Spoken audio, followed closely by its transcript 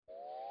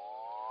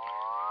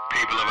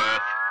people of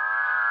Earth.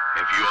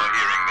 If you are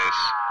hearing this,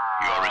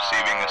 you are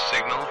receiving a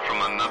signal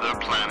from another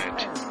planet.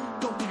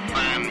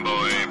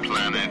 Fanboy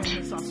Planet.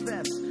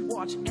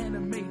 Watch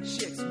anime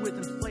chicks with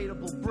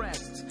inflatable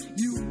breasts.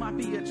 You might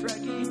be a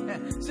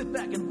Trekkie. Sit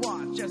back and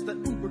watch as the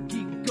uber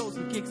geek goes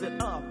and kicks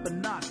it up a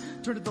notch.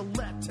 Turn to the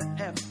letter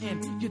F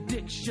in your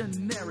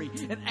dictionary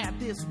and add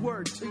this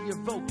word to your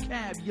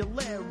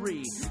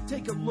vocabulary.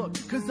 Take a look,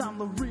 cause I'm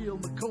the real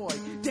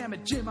McCoy. Damn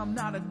it, Jim, I'm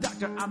not a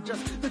doctor. I'm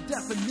just the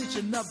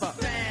definition of a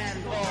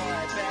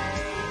fanboy,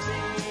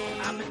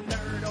 baby. I'm a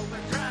nerd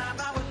overdrive.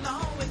 I will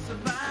always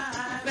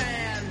survive.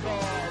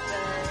 Fanboy,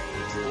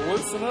 baby.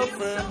 Listen up,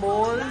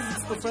 fanboys.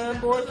 It's the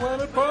Fanboy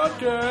Planet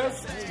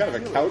podcast. It's kind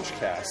of a couch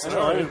cast. I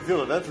know, I didn't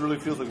feel it. That really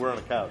feels like we're on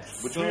a couch,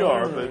 which we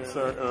are, but...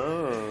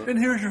 And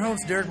here's your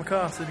host, Derek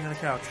McCaw, sitting on a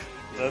couch.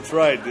 That's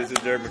right. This is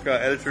Derek McCaw,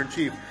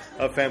 editor-in-chief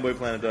of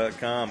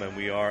FanboyPlanet.com, and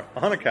we are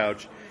on a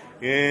couch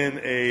in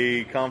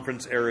a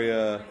conference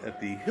area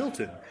at the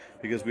Hilton,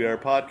 because we are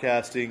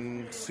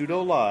podcasting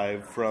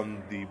pseudo-live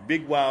from the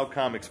Big Wow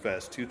Comics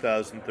Fest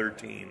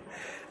 2013.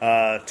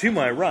 To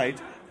my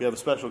right, we have a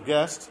special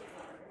guest,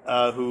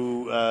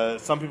 who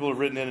some people have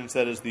written in and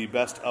said is the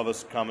best of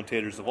us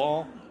commentators of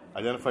all.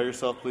 Identify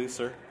yourself, please,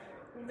 sir.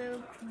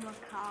 Luke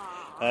McCaw.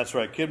 That's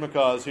right. Kid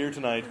McCaw is here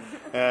tonight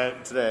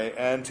and today.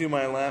 And to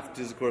my left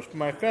is, of course,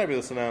 my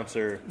fabulous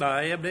announcer.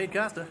 I am Dave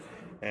Costa.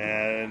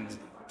 And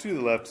to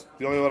the left,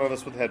 the only one of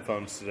us with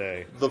headphones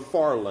today. The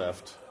far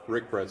left,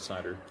 Rick Brett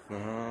Snyder.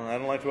 I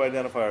don't like to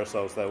identify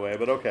ourselves that way,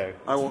 but okay.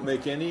 I won't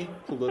make any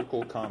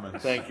political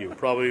comments. Thank you.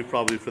 Probably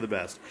for the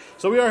best.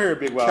 So we are here at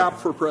Big Wow. Cap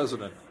for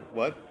president.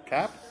 What?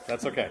 Cap?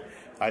 That's okay.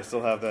 I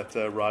still have that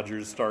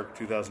Rogers Stark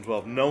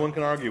 2012. No one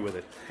can argue with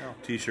it. No.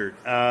 T-shirt.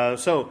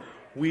 So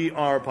we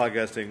are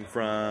podcasting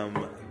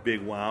from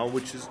Big Wow,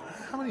 which is,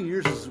 how many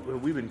years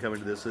have we been coming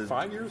to this?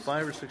 5 years?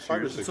 5 or 6 5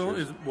 or years. 6 So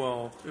years. it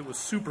was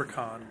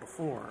SuperCon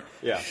before.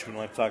 Yeah. We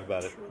don't like to talk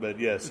about it, but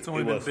yes, It's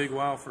only it been was. Big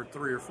Wow for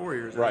 3 or 4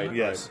 years. Right, hasn't it?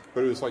 Yes. right.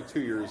 But it was like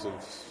 2 years of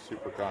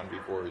SuperCon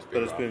before it was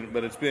Big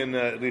But it's been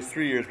at least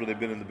 3 years where they've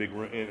been in the big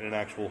room, in an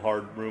actual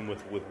hard room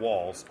with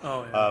walls,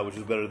 Oh, yeah. which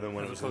is better than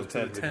when As it was in the opposed to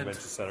tent the at the tent.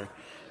 convention center.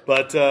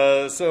 But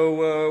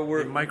so The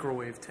we're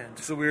microwave tent.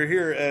 So we're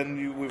here,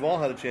 and we've all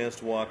had a chance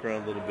to walk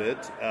around a little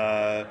bit.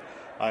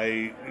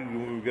 We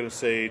were going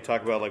to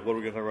talk about like what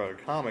we're going to talk about in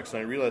comics,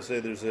 and I realized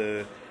there's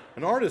an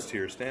artist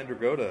here, Stan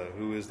Dragotta,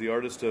 who is the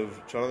artist of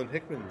Jonathan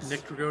Hickman's.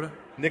 Nick Dragotta?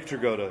 Nick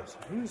Dragotta.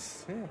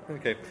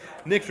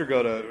 Nick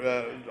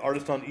Dragotta,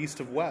 artist on East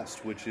of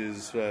West, which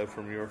is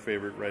from your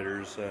favorite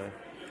writer's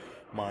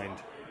mind.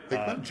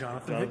 Hickman?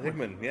 Jonathan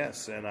Hickman,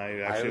 yes. And I I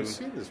actually haven't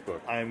seen this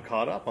book. I am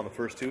caught up on the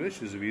first 2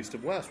 issues of East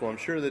of West. Well, I'm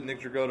sure that Nick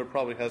Dragotta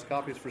probably has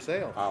copies for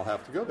sale. I'll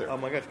have to go there. Oh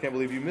my gosh, I can't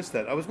believe you missed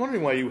that. I was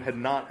wondering why you had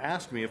not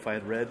asked me if I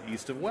had read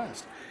East of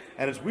West.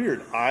 And it's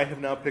weird. I have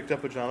now picked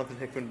up a Jonathan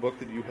Hickman book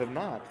that you have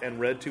not and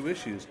read 2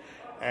 issues.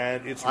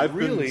 And it's I've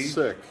really been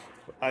sick.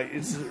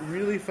 it's a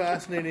really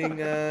fascinating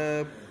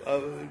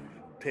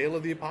tale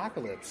of the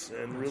apocalypse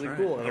and really right.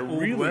 cool. And The I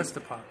Old really West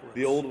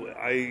apocalypse.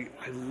 I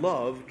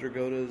love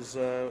Dragotta's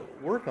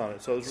work on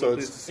it. So I was So really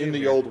pleased to it's see in him the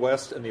here. Old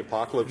West and the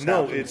apocalypse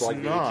No, happens it's like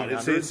not. the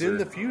It's 1800s, in or-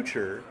 the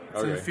future.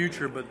 It's in the Okay.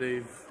 future, but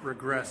they've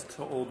regressed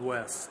to Old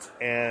West.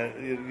 And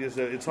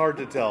it's hard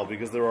to tell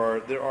because there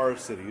are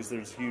cities,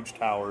 there's huge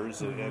towers,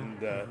 and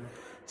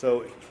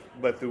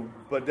but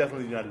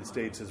definitely the United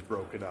States is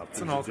broken up.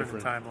 It's an There's a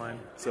alternate different- timeline.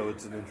 So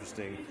it's an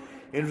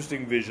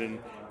interesting vision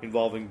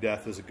involving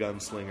Death as a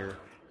gunslinger,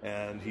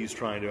 and he's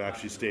trying to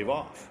actually stave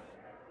off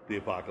the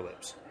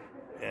apocalypse,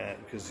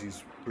 because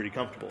he's pretty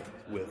comfortable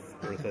with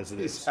Earth as it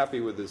He's is. happy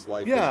with his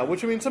life. Yeah,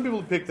 which I mean, some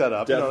people pick that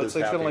up. Death It's is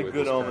like kind of happy like with Good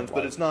his current Omens,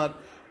 but life.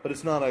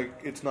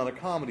 it's not a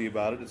comedy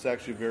about it. It's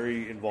actually a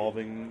very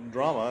involving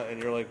drama,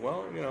 and you're like,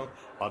 well,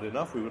 odd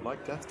enough, we would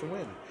like Death to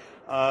win,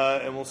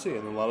 and we'll see.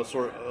 And a lot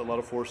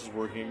of forces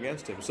working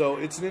against him. So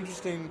it's an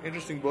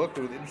interesting book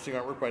with interesting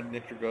artwork by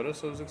Nick Dragotta.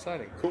 So it was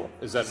exciting. Cool.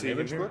 Is that to see an him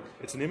image here. book?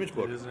 It's an image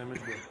book. It is an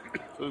image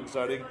book. So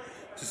exciting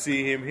to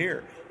see him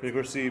here. And of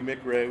course,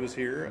 Mick Gray was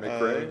here. Mick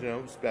Gray.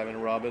 It's Batman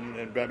and Robin,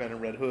 and Batman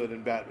and Red Hood,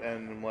 and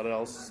Batman and what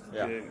else?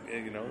 Yeah.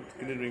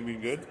 Continuing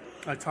being good.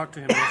 I talked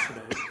to him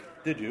yesterday.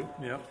 Did you?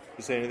 Yep. Did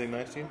you say anything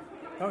nice to him?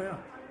 Oh, yeah.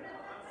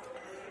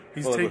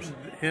 He's Well,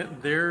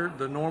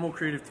 the normal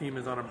creative team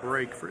is on a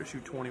break for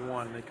issue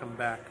 21. They come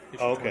back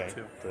issue Oh, okay.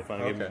 22. So they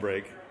finally gave him a Okay.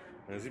 break.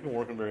 Because he's been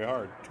working very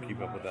hard to keep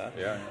up with that.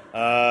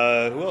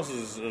 Yeah. Who else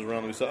is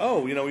around that we saw? Oh,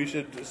 we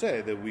should say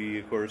that we,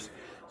 of course,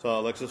 saw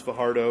Alexis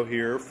Fajardo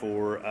here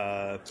for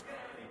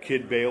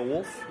Kid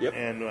Beowulf. Yep.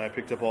 And I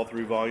picked up all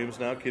 3 volumes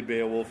now, Kid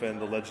Beowulf and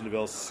The Legend of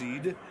El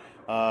Cid.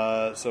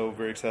 So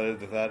very excited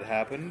that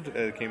happened.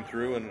 It came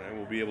through, and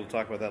we'll be able to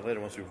talk about that later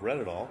once we've read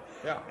it all.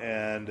 Yeah.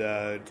 And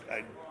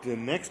the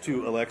next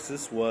to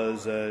Alexis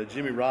was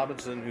Jimmy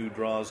Robinson, who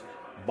draws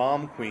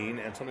Bomb Queen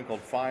and something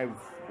called 5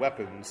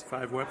 Weapons.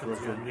 5 Weapons.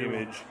 From yeah,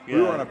 Image. We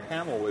were on a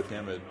panel with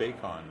him at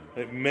Baycon.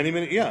 Many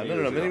years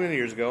ago. many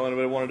years ago, and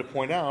I wanted to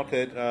point out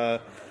that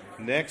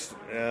next,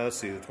 let's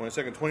see, the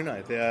 22nd,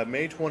 29th,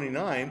 May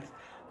 29th,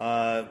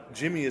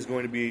 Jimmy is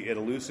going to be at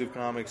Elusive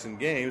Comics and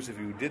Games. If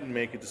you didn't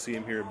make it to see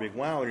him here at Big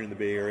Wow or in the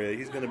Bay Area,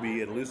 he's going to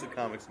be at Elusive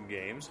Comics and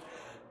Games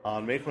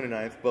on May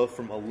 29th, both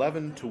from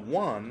 11 to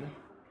 1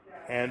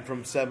 and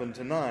from 7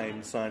 to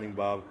 9, signing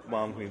Bob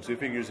Queen. So he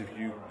figures if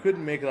you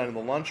couldn't make it on the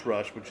lunch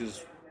rush, which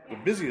is the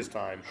busiest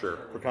time for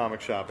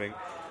comic shopping,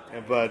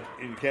 but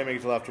you can't make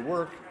it till after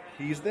work,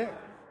 he's there.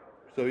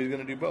 So he's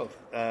going to do both,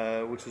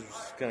 which is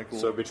kind of cool.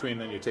 So between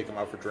then you take him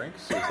out for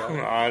drinks? Is that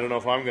I don't know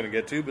if I'm going to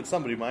get to, but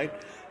somebody might.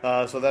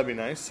 So that'd be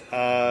nice.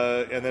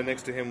 And then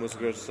next to him was, of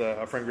course,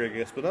 our friend Greg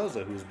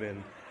Espinoza, who's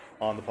been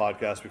on the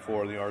podcast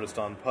before, the artist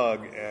on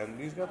Pug, and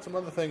he's got some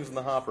other things in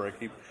the hopper. I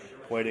keep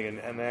waiting,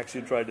 and I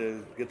actually tried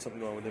to get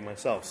something going with him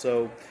myself.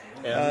 So,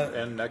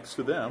 and next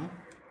to them,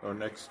 or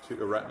next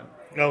to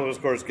no,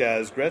 of course,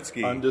 Gaz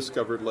Gretzky,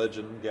 undiscovered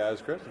legend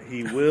Gaz Gretzky.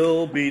 He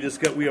will be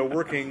discussed. We are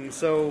working,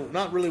 so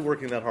not really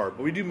working that hard,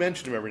 but we do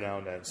mention him every now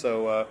and then.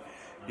 So,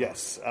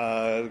 yes,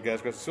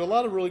 Gaz Gretzky. So a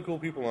lot of really cool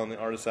people on the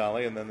Artist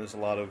Alley, and then there's a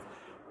lot of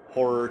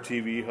horror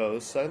TV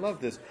hosts. I love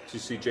this. Did you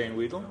see Jane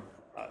Weedle?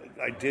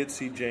 I did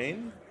see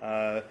Jane.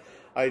 I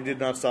did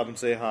not stop and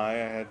say hi.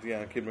 I had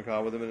Kid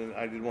McCaw with him, and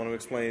I did want to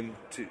explain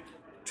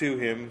to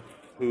him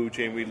who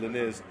Jane Weedlin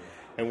is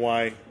and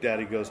why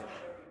Daddy goes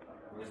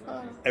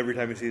every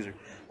time he sees her.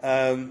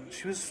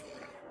 She was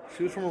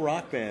from a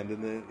rock band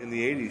in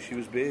the 80s. She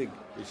was big.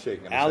 He's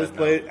shaking his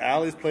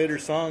Ali's head played her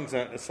songs,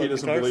 guitar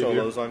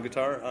solos on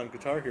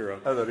Guitar Hero.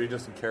 I thought he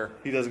doesn't care.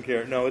 He doesn't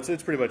care. No,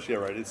 it's pretty much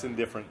right. It's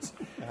indifference.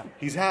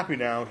 He's happy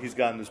now. He's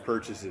gotten his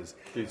purchases.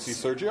 Did you see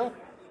Sergio?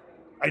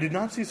 I did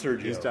not see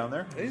Sergio. He's down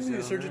there? I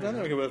didn't see Sergio down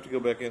there. I have to go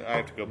back in. I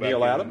have to go back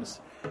Neil in.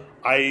 Adams?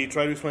 I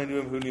tried to explain to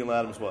him who Neil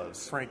Adams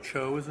was. Frank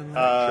Cho is in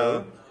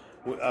there.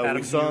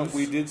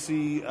 We did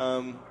see.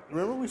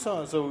 Remember we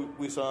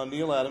saw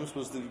Neil Adams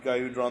was the guy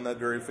who drawn that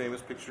very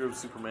famous picture of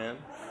Superman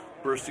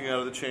bursting out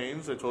of the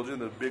chains. I told you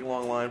the big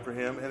long line for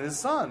him and his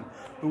son,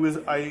 who is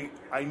I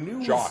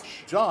knew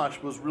Josh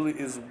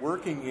is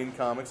working in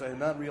comics. I had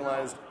not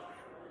realized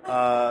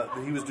that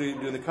he was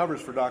doing the covers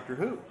for Doctor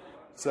Who.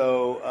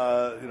 So,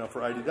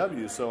 for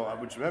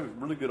IDW, which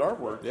have really good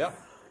artwork. Yeah.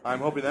 I'm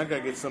hoping that guy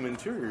gets some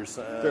interiors.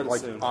 They're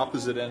like soon.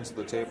 opposite ends of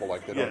the table,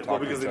 like they don't talk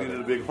to each because they other.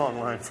 needed a big long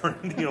line for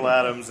Neil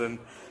Adams and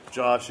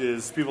Josh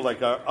is people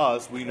like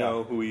us. We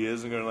know who he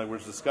is, and we're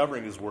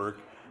discovering his work.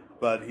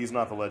 But he's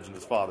not the legend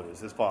his father is.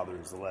 His father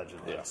is the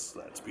legend. Yes.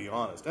 Let's be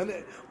honest. And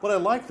what I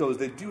like though is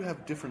they do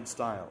have different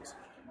styles.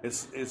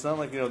 It's not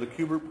like the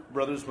Kubert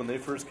brothers when they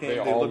first came. They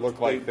all look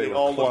like they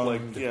all were look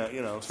like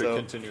cloned to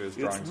continue his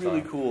drawing It's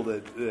really style. cool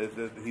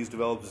that he's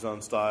developed his own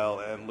style,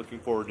 and looking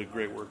forward to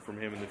great work from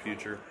him in the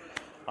future.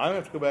 I'm gonna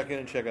have to go back in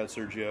and check out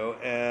Sergio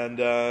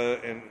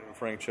and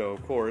Frank Cho,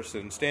 of course,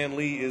 and Stan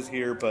Lee is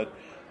here, but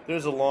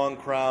there's a long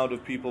crowd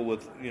of people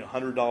with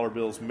 $100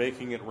 bills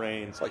making it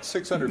rain. It's like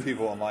 600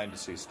 people in line to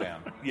see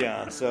Stan.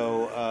 Yeah,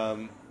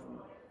 so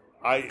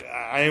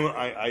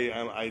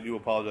I do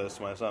apologize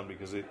to my son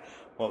because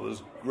what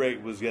was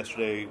great was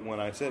yesterday when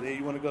I said, hey,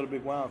 you want to go to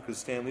Big Wow because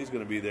Stan Lee's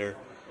going to be there.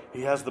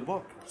 He has the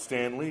book,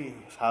 Stan Lee,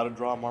 How to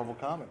Draw Marvel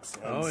Comics.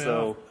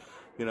 And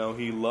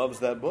he loves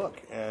that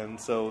book. And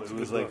so it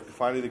was like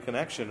finally the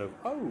connection of,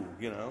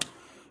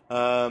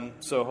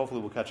 so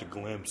hopefully we'll catch a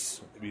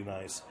glimpse. It'd be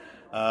nice.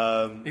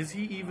 Is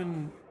he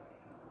even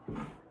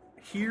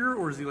here,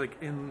 or is he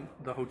like in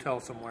the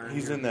hotel somewhere?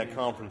 He's in that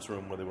conference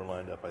room where they were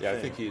lined up. I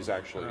think he's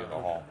actually in the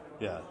hall.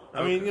 Yeah,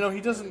 I mean, he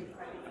doesn't.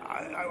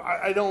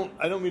 I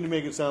don't mean to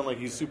make it sound like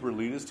he's super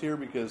elitist here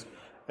because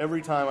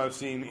every time I've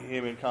seen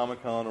him in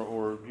Comic-Con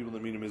or people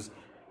that meet him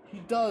he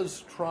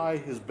does try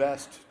his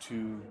best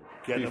to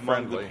get Be among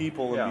friendly. the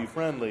people and be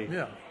friendly.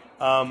 Yeah.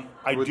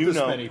 With this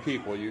many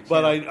people, you can't.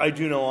 But I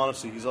do know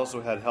honestly he's also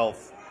had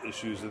health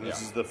issues, and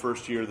this is the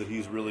first year that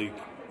he's really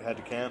had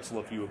to cancel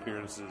a few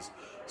appearances.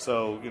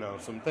 So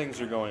some things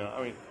are going on.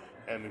 I mean,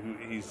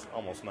 and he's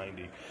almost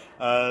 90.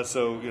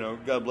 So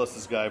God bless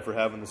this guy for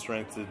having the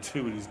strength to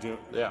do what he's doing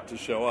to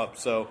show up.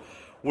 So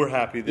we're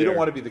happy there. You don't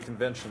want to be the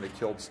convention that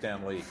killed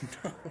Stan Lee.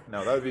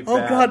 No, that would be bad.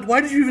 Oh God!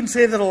 Why did you even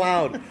say that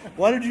aloud?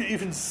 Why did you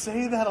even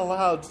say that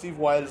aloud? Steve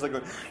Wyatt is like,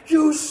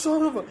 you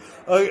son of a.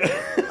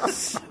 I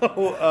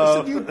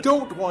said you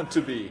don't want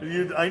to be.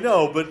 I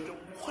know, but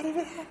what if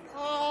it happened?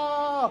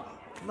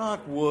 Knock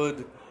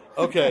wood.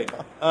 Okay,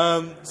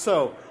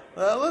 so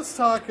let's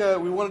talk.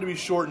 We wanted to be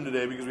shortened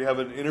today because we have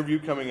an interview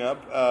coming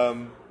up.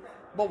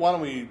 But why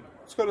don't we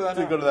go to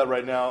that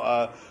right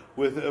now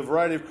with a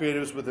variety of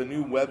creatives with a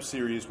new web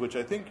series, which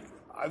I think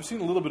I've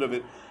seen a little bit of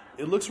it.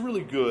 It looks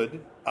really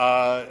good,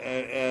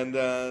 and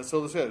so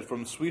let's get it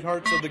from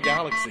Sweethearts of the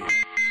Galaxy.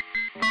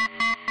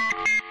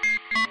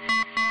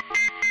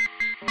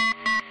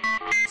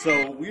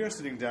 So we are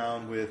sitting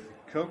down with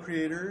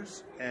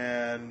co-creators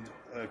and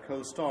a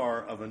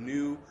co-star of a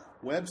new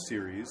web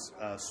series,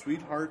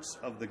 Sweethearts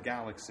of the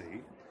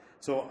Galaxy.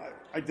 So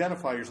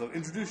identify yourself,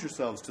 introduce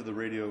yourselves to the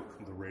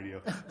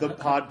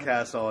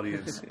podcast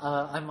audience.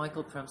 I'm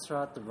Michael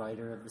Premstraat, the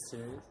writer of the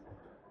series.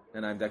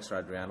 And I'm Dexter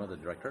Adriano, the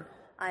director.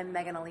 I'm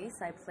Megan Elise.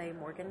 I play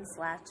Morgan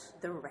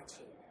 / the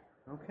Wretched.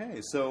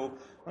 Okay, so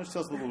why don't you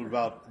tell us a little bit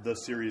about the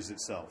series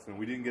itself? And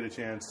we didn't get a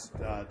chance,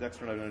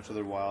 Dexter and I have known each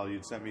other a while.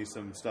 You'd sent me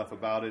some stuff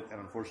about it, and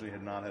unfortunately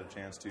had not had a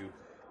chance to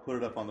put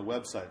it up on the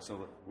website,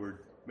 so we're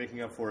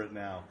making up for it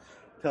now.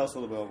 Tell us a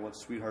little about what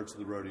Sweethearts of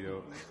the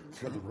Rodeo...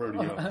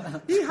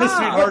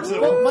 Sweethearts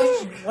of...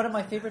 One of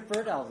my favorite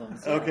Bird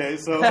albums. Yeah. Okay,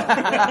 so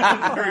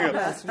there we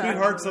go.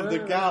 Sweethearts of the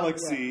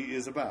Galaxy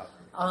is about.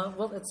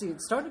 Well, let's see.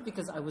 It started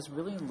because I was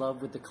really in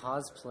love with the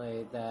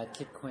cosplay that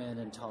Kit Quinn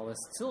and Tallest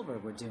Silver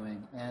were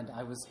doing, and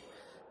I was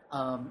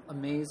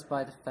amazed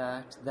by the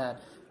fact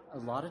that a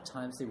lot of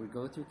times they would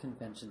go through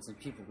conventions and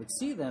people would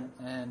see them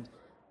and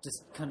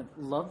just kind of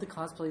love the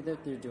cosplay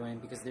that they're doing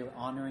because they were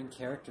honoring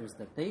characters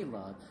that they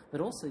love,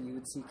 but also you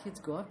would see kids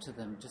go up to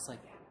them just like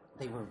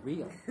they were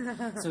real.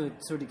 So it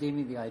sort of gave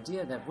me the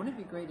idea that wouldn't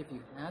it be great if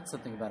you had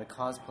something about a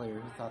cosplayer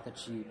who thought that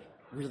she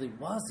really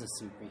was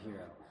a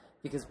superhero?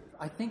 Because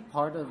I think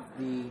part of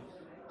the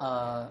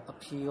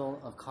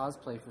appeal of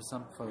cosplay for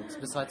some folks,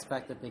 besides the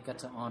fact that they get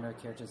to honor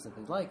characters that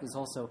they like, is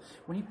also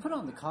when you put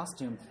on the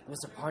costume,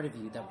 there's a part of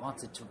you that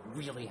wants it to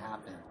really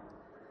happen.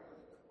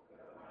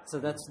 So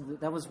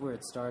that was where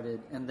it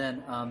started. And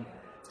then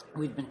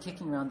we'd been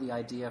kicking around the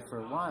idea for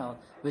a while,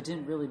 but it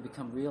didn't really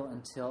become real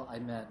until I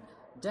met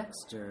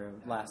Dexter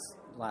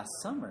last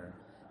summer.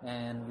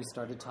 And we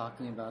started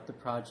talking about the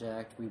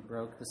project. We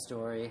broke the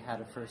story, had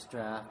a first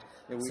draft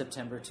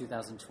September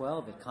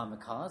 2012 at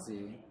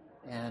Kamikaze,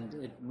 and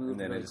it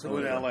moved. And then so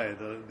in LA,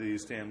 the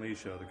Stan Lee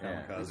show, the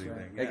Kamikaze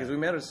thing. Yeah, because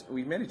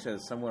we met each other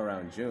somewhere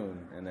around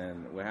June, and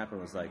then what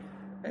happened was like,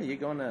 hey, you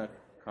going to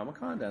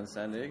Comic-Con down in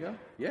San Diego?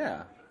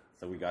 Yeah.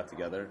 So we got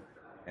together.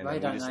 And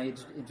right, and I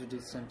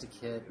introduced him to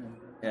Kit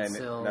and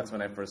Sil. That's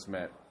when I first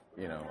met,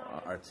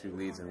 our two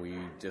leads, and we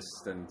just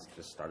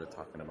started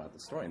talking about the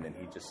story, and then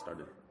he just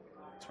started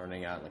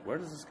turning out like, where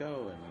does this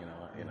go?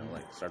 And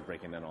like start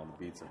breaking down all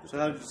the beats of the. So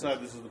how did you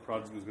decide this is the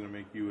project that was going to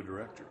make you a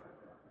director?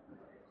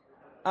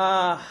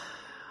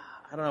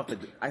 I don't know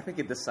if I think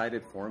it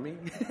decided for me.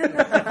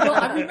 Well,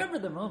 I remember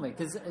the moment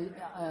because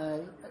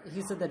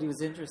he said that he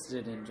was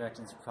interested in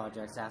directing some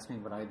projects. Asked me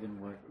what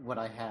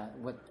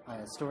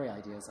story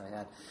ideas I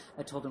had.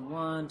 I told him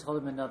one, told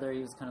him another.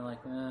 He was kind of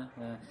like,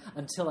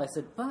 until I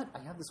said, but I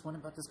have this one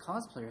about this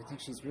cosplayer. I think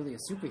she's really a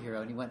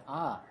superhero, and he went,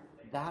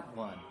 that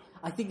one.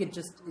 I think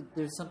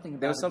there's something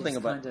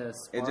about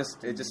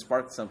it just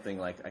sparked something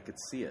like I could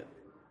see it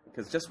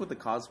because just with the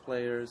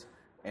cosplayers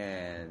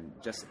and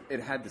just it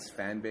had this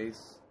fan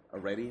base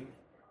already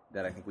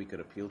that I think we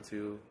could appeal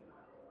to,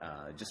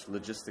 just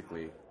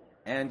logistically,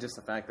 and just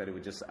the fact that it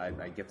would just I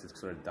get to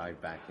sort of dive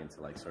back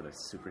into like sort of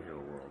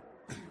superhero world.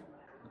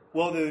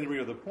 Well, then we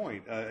have the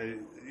point.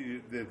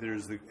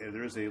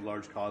 There is a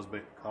large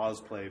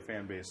cosplay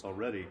fan base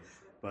already,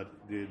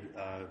 but did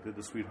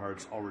the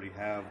Sweethearts already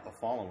have a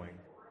following?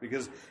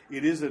 Because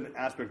it is an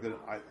aspect that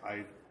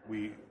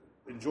we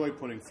enjoy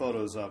putting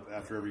photos up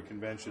after every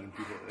convention,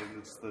 and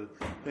it's the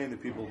thing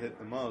that people hit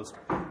the most.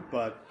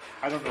 But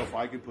I don't know if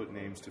I could put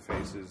names to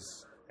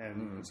faces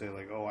and say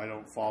like, I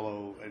don't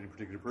follow any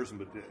particular person.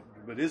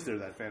 But is there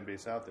that fan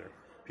base out there?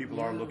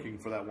 People are looking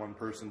for that one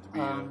person to be.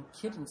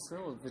 Kit and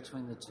Sil,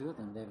 between the two of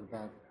them, they have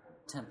about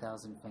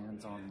 10,000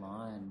 fans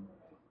online.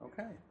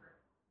 Okay.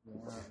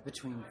 Yeah,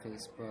 between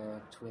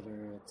Facebook,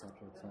 Twitter, etc.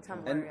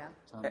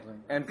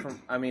 Tumblr,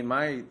 And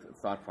my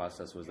thought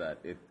process was that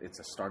it's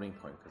a starting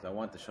point because I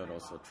want the show to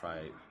also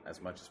try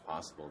as much as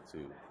possible to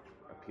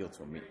appeal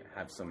to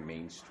have some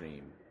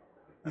mainstream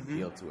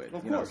appeal to it.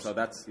 Of course. So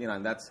that's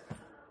and that's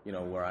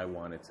where I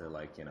wanted to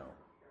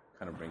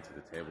kind of bring to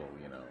the table.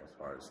 As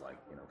far as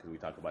because we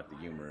talk about the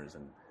humors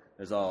and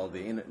there's all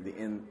the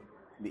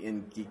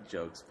in geek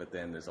jokes, but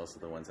then there's also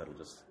the ones that'll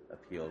just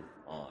appeal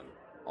on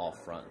all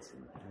fronts,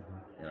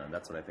 and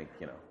that's what I think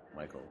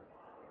Michael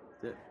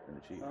did and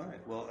achieved. All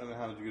right. Well, and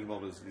how did you get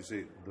involved? Did you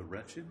say the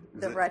Wretched?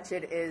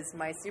 Wretched is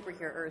my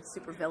superhero or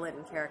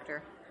supervillain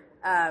character.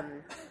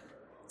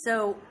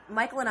 So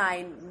Michael and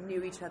I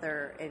knew each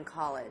other in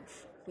college.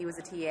 He was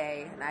a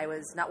TA, and I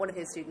was not one of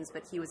his students,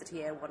 but he was a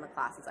TA in one of the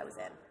classes I was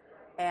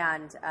in.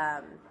 And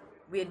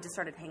we had just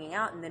started hanging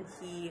out, and then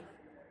he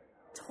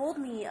told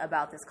me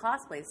about this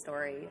cosplay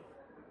story,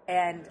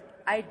 and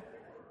I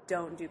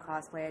don't do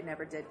cosplay. I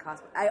never did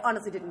cosplay. I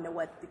honestly didn't know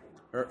what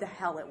the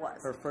hell it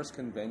was. Her first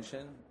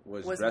convention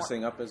was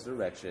dressing up as the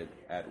Wretched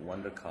at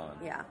WonderCon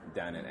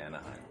down in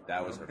Anaheim.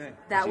 That was her.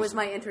 That was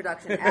my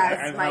introduction as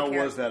and my how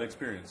character. Was that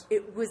experience?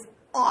 It was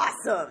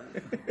awesome.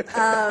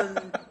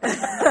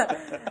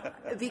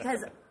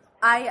 Because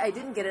I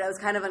didn't get it. I was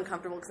kind of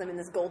uncomfortable because I'm in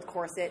this gold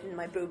corset and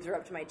my boobs are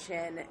up to my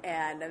chin,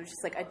 and I was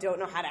just like, I don't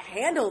know how to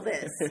handle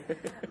this.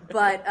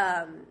 But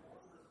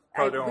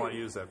probably don't want to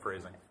use that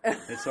phrasing.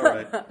 It's all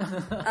right.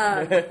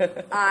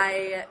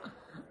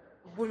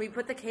 When we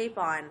put the cape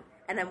on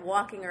and I'm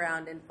walking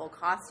around in full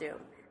costume,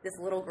 this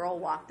little girl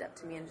walked up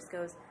to me and just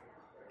goes,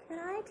 "Can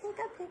I take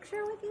a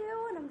picture with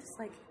you?" And I'm just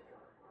like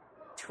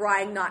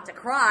trying not to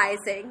cry,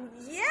 saying,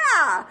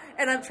 "Yeah!"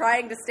 And I'm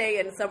trying to stay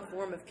in some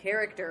form of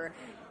character,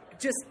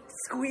 just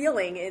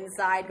squealing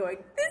inside, going,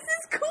 "This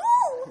is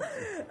cool,"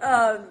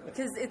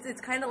 because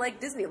it's kind of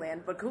like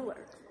Disneyland but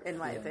cooler, in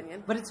my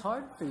opinion. But it's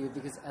hard for you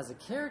because as a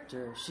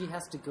character, she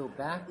has to go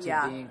back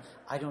to being,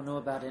 I don't know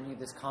about any of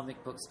this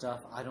comic book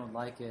stuff. I don't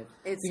like it.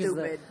 It's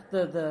because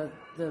stupid.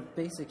 The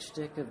basic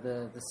shtick of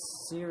the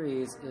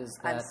series is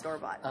that I'm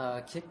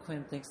store-bought. Kit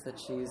Quinn thinks that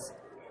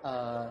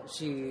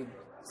she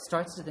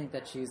starts to think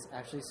that she's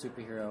actually a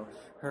superhero.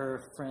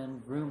 Her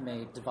friend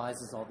roommate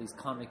devises all these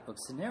comic book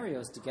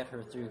scenarios to get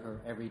her through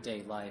her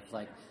everyday life,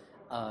 like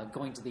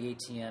going to the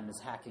ATM is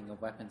hacking a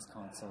weapons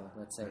console,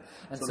 let's say.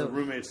 And so the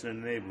roommate's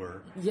an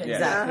enabler. Yeah,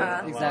 exactly.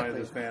 Uh-huh. Exactly.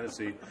 This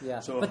fantasy. Yeah.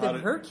 So but then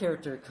her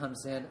character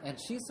comes in, and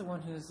she's the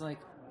one who's like,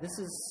 "This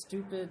is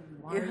stupid.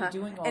 Why are you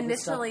doing all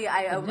this stuff?" Initially,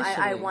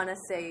 I want to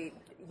say,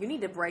 you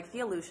need to break the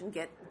illusion,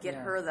 get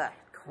her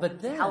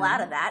the hell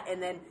out of that,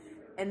 and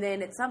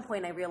then at some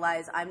point I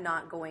realize I'm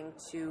not going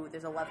to.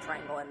 There's a love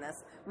triangle in this.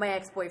 My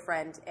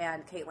ex-boyfriend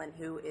and Caitlin,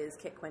 who is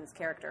Kit Quinn's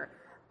character,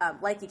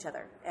 like each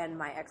other, and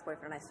my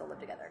ex-boyfriend and I still live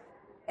together.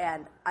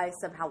 And I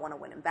somehow want to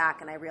win him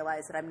back, and I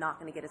realize that I'm not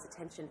going to get his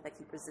attention if I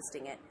keep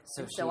resisting it.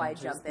 So I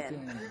jump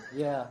in.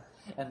 Yeah,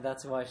 and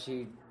that's why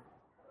she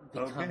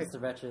becomes the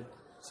wretched.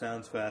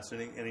 Sounds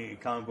fascinating. Any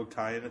comic book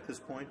tie-in at this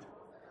point?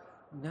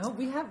 No,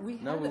 we had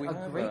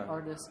a great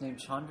artist named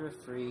Chandra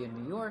Free in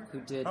New York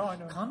who did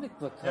comic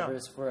book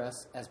covers for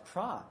us as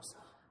props.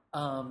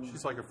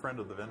 She's like a friend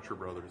of the Venture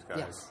Brothers guys.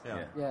 Yes,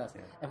 yeah. yes.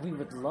 And we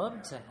would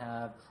love to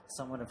have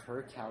someone of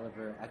her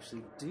caliber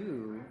actually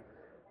do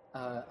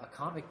a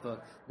comic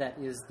book that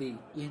is the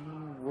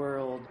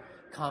in-world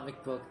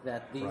comic book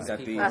that these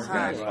people guys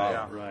create.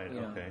 follow. Right.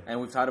 Okay.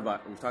 And we've talked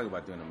about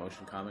doing a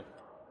motion comic.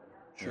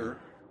 Sure.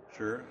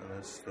 And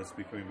that's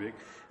becoming big.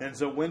 And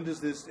so when does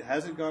this?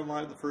 Has it gone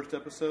live? The first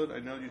episode? I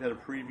know you had a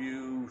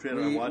preview.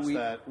 I watched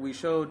that. We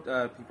showed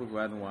people who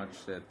hadn't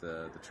watched it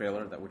the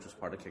trailer which was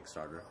part of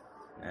Kickstarter,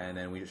 and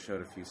then we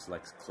showed a few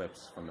select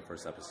clips from the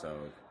first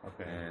episode.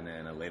 Okay. And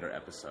then a later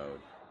episode.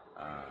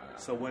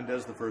 So when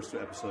does the first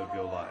episode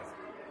go live?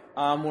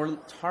 We're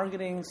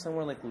targeting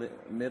somewhere like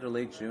mid or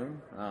late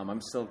June.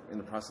 I'm still in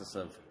the process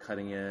of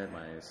cutting it.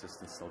 My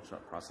assistant's still in the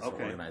process of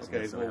organizing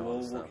it. Okay,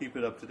 we'll keep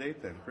it up to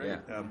date then. Great.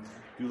 Yeah.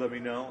 Do let me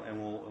know,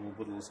 and we'll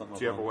put a little something.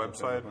 Do you have a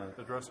website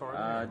address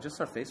already? Just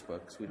our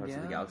Facebook, Sweethearts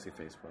of the Galaxy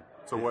Facebook.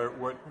 So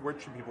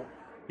what should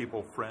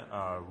people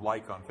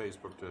like on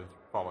Facebook to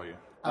follow you?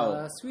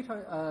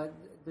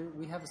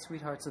 We have a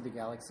Sweethearts of the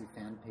Galaxy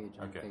fan page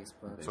on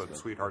Facebook. So it's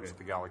Sweethearts of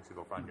the Galaxy,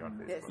 they'll find you on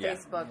Facebook.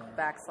 It's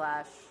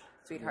Facebook /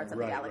 Sweethearts of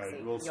the Galaxy.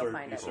 Right. We'll You'll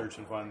find it. Search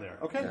and find there.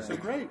 Okay, so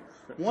great.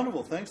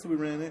 Wonderful. Thanks that we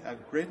ran in.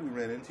 Great that we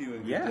ran into you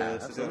and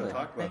could sit down and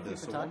talk about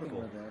this. So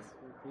wonderful.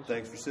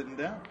 Thanks for sitting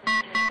down.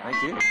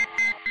 Thank you.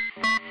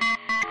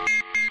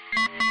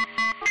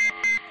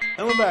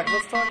 And we're back.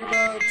 Let's talk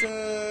about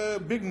a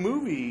big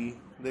movie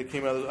that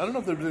came out. I don't know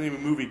if there's any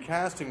movie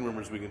casting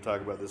rumors we can talk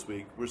about this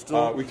week. We're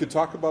still. We could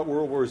talk about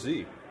World War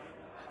Z.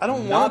 I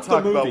don't want to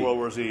talk about World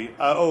War Z.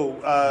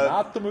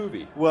 Not the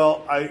movie.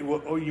 Well,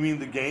 you mean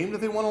the game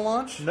that they want to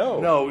launch?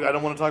 No, I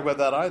don't want to talk about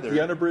that either.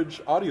 The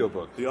unabridged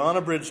audiobook. The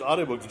unabridged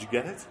audiobook. Did you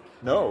get it?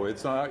 No,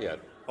 it's not out yet.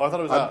 Oh, I thought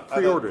it was out. I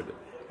pre-ordered it.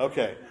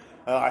 Okay.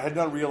 I had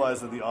not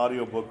realized that the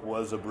audiobook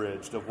was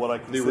abridged of what I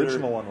consider... The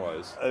original one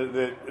was.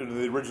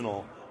 The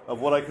original of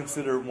what I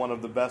consider one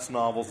of the best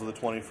novels of the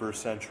 21st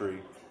century.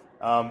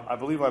 I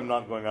believe I'm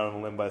not going out on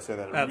a limb by saying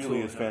that. It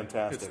really is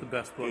fantastic. It's the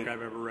best book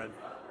I've ever read.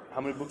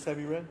 How many books have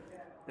you read?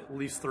 At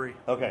least 3.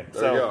 Okay,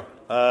 there you go.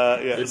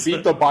 It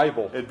beat the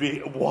Bible. It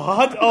beat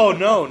what? Oh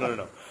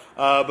no.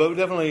 But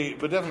definitely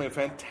a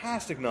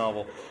fantastic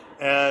novel.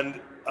 And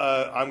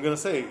I'm going to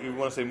say, if you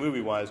want to say movie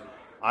wise,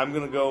 I'm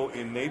going to go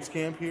in Nate's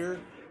camp here.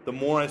 The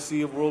more I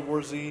see of World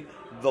War Z,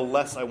 the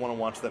less I want to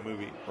watch that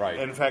movie. Right.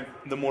 And in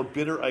fact, the more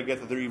bitter I get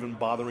that they're even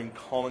bothering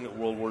calling it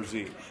World War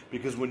Z.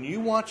 Because when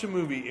you watch a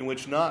movie in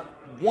which not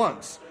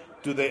once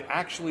do they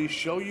actually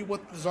show you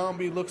what the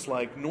zombie looks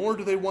like, nor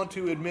do they want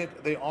to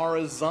admit they are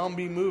a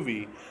zombie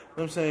movie,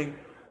 I'm saying,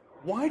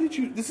 why did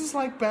you... This is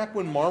like back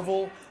when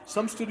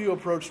some studio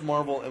approached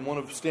Marvel, and one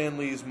of Stan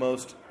Lee's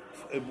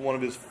one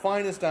of his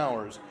finest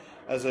hours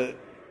as an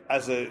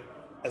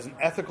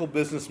ethical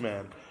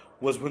businessman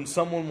was when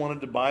someone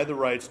wanted to buy the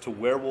rights to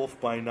Werewolf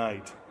by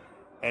Night,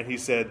 and he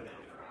said,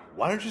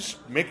 why don't you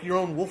just make your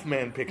own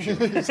Wolfman picture?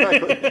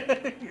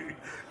 Exactly.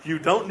 You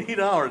don't need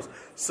ours.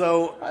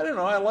 So I don't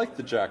know. I like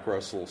the Jack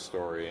Russell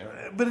story,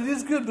 but it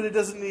is good. But it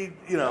doesn't need.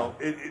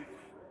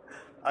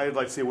 I'd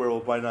like to see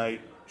Werewolf by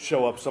Night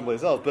show up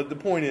someplace else. But the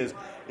point is,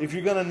 if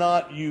you're going to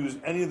not use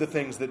any of the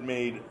things that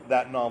made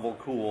that novel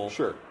cool,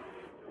 sure.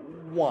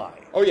 Why?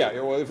 Oh yeah.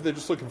 Well, if they're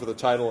just looking for the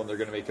title and they're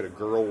going to make it a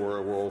girl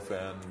werewolf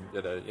and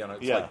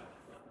it's like,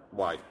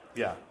 why?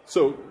 Yeah.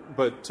 So,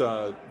 but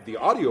the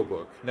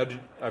audiobook. Now,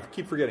 I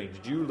keep forgetting.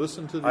 Did you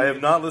listen to the... I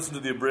have not listened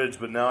to the abridged,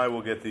 but now I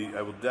will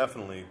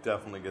definitely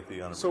get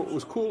the unabridged. So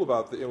what's cool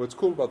about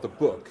the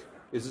book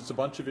is it's a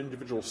bunch of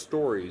individual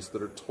stories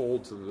that are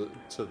told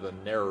to the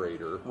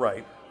narrator.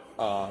 Right.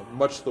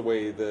 Much the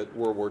way that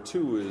World War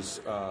II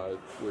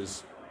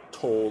was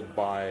told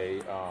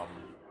by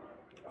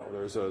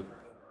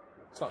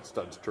It's not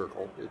Studs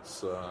Terkel.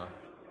 It's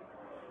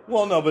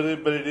Well, no, but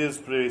it is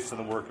based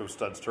on the work of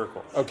Studs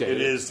Terkel. Okay,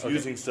 It is okay.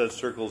 using Studs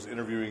Terkel's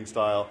interviewing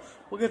style.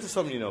 We'll get to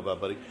something you know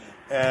about, buddy.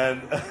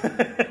 And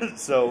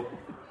so,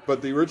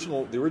 But the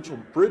original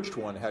bridged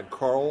one had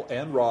Carl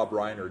and Rob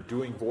Reiner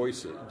doing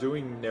voices,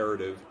 doing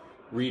narrative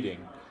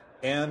reading,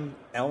 and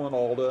Alan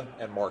Alda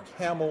and Mark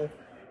Hamill,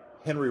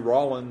 Henry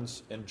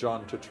Rollins, and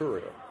John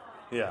Turturro.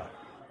 yeah.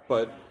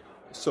 But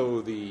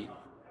so the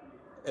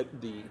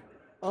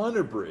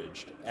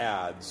unabridged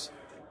adds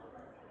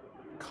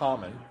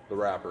Common, the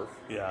rapper,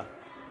 Yeah.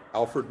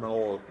 Alfred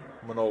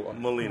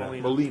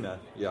Molina,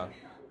 yeah,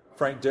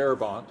 Frank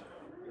Darabont,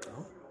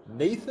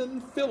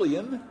 Nathan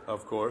Fillion,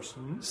 Of course.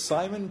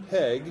 Simon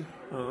Pegg,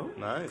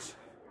 Nice.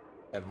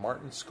 and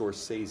Martin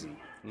Scorsese.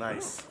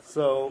 Nice.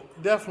 So,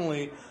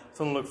 definitely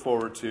something to look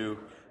forward to.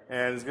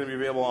 And it's going to be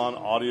available on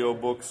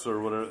audiobooks or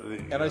whatever.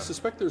 And I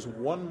suspect there's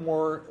one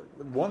more.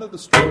 One of the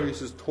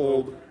stories is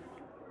told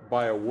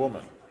by a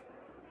woman.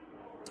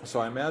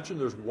 So I imagine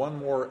there's one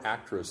more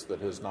actress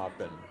that has not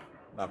been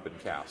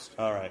cast.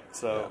 All right.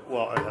 So,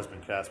 well, it has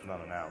been cast but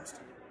not announced.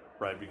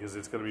 Right, because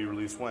it's going to be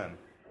released when?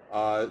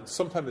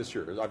 Sometime this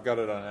year. I've got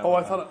it on. Oh,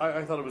 I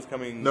thought it was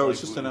coming. No, like,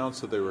 it's just announced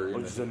that they were. Oh,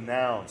 in it's just it.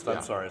 announced. Yeah.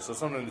 I'm sorry. So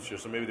sometime this year.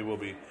 So maybe they will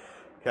be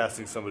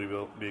casting somebody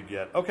big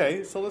yet.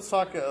 Okay, so let's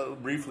talk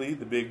briefly.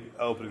 The big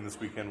opening this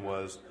weekend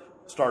was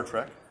Star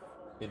Trek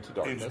Into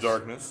Darkness. Into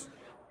Darkness.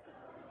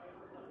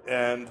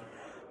 And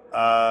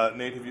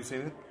Nate, have you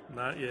seen it?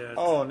 Not yet.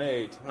 Oh,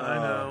 Nate. I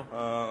know.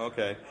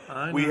 Okay.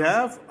 I We know.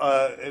 have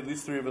at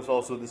least three of us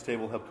also at this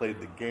table have played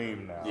the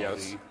game now.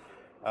 Yes.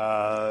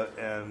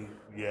 And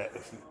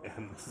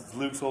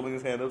Luke's holding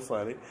his hand up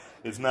slightly.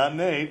 It's not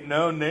Nate.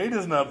 No, Nate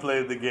has not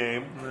played the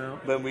game. No.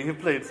 But we have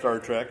played Star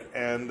Trek,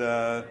 and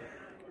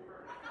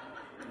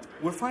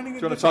we're finding it.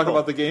 Do you want to difficult. talk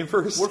about the game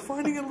first? We're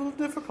finding it a little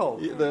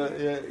difficult.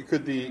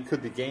 Could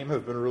the game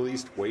have been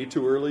released way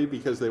too early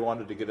because they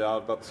wanted to get it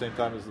out about the same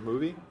time as the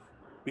movie?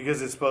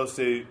 Because it's supposed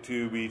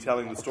to be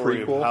telling the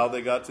story of prequel? how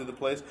they got to the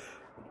place.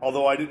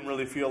 Although I didn't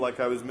really feel like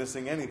I was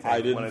missing anything. I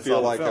when didn't I saw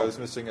feel the like I film. was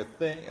missing a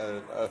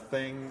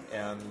thing,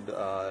 and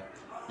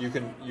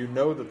you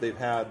know that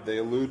they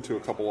allude to a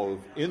couple of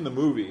in the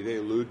movie. They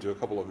allude to a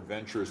couple of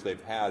adventures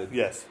they've had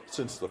Yes.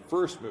 since the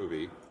first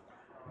movie,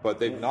 but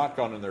they've not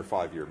gone on their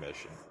 5-year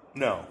mission.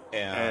 No.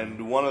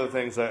 And- one of the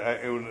things,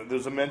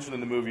 there's a mention in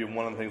the movie of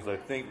one of the things that I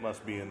think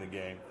must be in the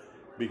game,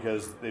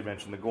 because they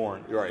mentioned the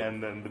Gorn. Right.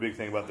 And then the big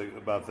thing about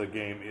the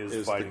game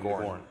is fighting the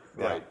Gorn.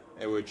 Yeah. Right?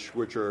 And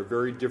which are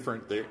very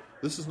different.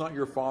 This is not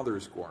your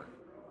father's Gorn.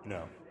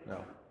 No.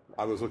 No,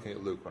 I was looking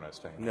at Luke when I was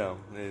saying that. No.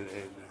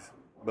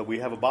 But we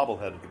have a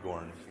bobblehead of the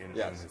Gorn in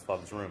Yes. his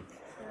father's room.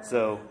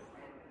 So,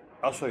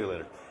 I'll show you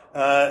later.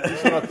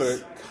 It's not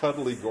the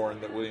cuddly Gorn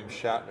that William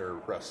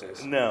Shatner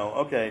wrestles. No,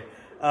 okay.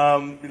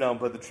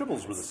 But the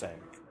tribbles were the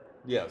same.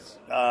 Yes.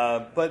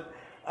 I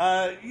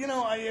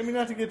mean,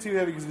 not to get too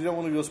heavy because we don't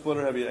want to go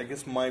spoiler heavy. I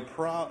guess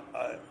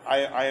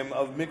I am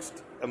of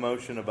mixed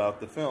emotion about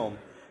the film.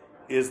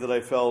 Is that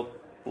I felt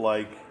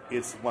like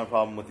it's my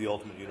problem with the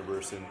Ultimate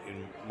Universe in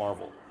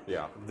Marvel.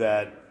 Yeah.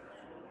 That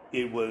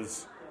it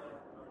was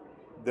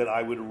that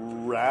I would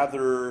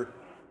rather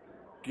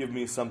give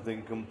me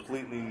something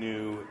completely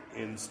new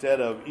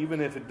instead of,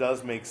 even if it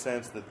does make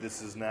sense that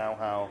this is now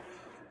how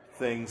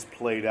things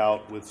played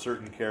out with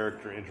certain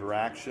character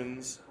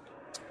interactions.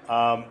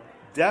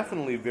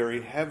 Definitely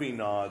very heavy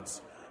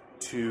nods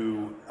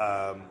to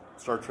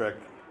Star Trek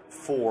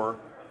 4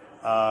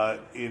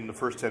 in the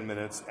first 10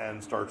 minutes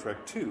and Star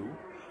Trek 2.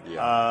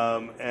 Yeah.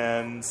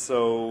 And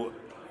so,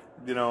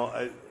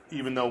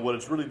 even though what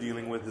it's really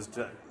dealing with is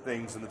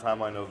things in the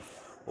timeline of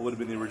what would have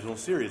been the original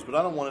series. But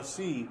I don't want to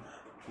see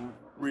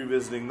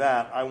revisiting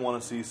that. I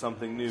want to see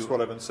something new. That's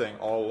what I've been saying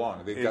all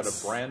along. They've got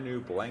It's- a brand new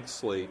blank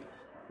slate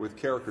with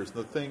characters.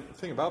 And the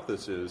thing about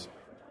this is,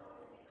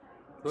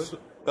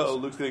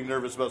 Luke's getting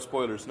nervous about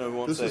spoilers. No, we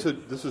won't say.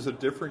 this is a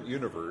different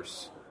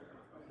universe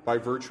by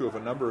virtue of a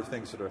number of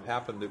things that have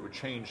happened that would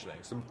change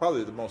things. And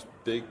probably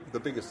the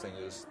biggest thing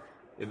is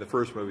in the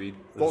first movie,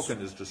 Vulcan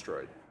is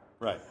destroyed,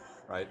 Right.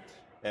 right?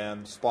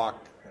 And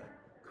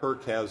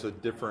Kirk has a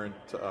different.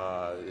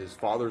 His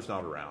father's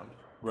not around.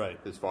 Right.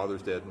 His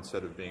father's dead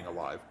instead of being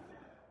alive.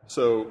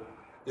 So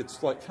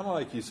it's like kind of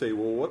like you say,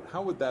 well,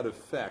 how would that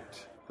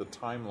affect the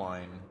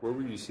timeline? Where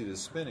would you see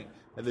this spinning?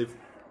 And they've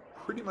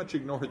pretty much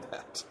ignored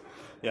that.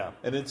 Yeah.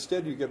 And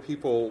instead, you get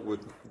people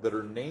that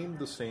are named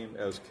the same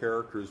as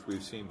characters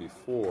we've seen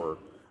before,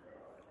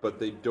 but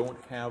they don't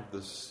have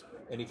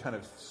any kind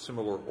of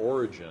similar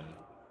origin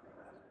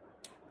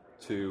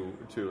to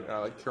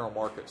like Carol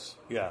Marcus.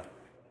 Yeah.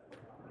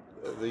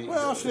 She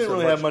She didn't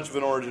really have much of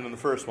an origin in the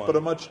first one. but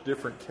a much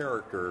different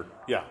character.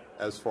 Yeah.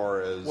 As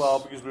far as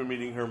Because we're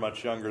meeting her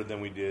much younger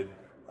than we did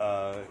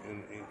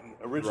in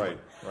originally.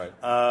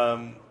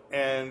 Right.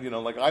 And,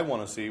 like I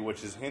want to see,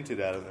 which is hinted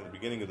at the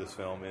beginning of this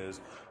film, is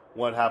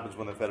what happens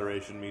when the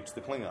Federation meets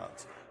the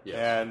Klingons. Yes.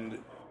 And,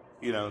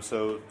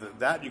 so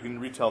that you can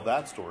retell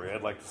that story.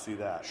 I'd like to see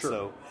that. Sure.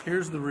 So,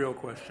 Here's the real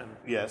question.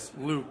 yes.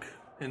 Luke,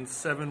 in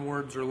 7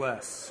 words or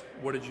less,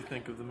 what did you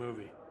think of the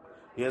movie?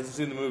 He hasn't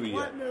seen the movie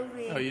What yet.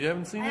 movie? Oh, you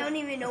haven't seen it? I don't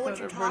even know what thought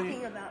you're everybody-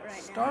 talking about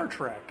right Star now.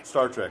 Trek.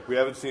 Star Trek. We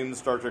haven't seen the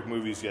Star Trek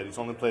movies yet. He's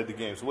only played the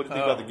game. So what do you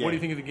think about the game? What do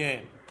you think of the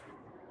game?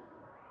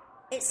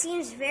 It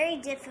seems very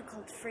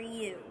difficult for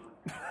you.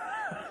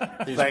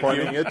 He's Thank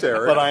pointing you. at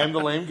Derek. But I am the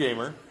lame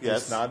gamer.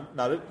 Yes. It's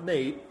not at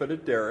Nate, but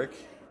at Derek.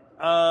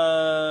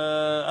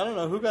 I don't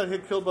know. Who got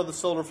killed by the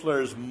solar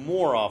flares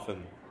more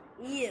often?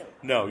 You.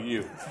 No,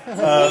 you.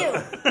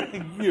 You.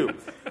 You.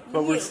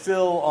 But we're You.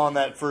 still on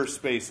that first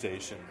space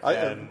station. The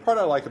And part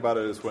I like about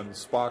it is when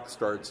Spock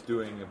starts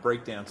doing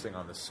breakdancing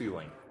on the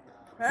ceiling.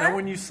 Now,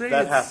 when you say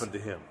that it's- happened to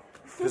him.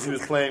 Because he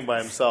was playing by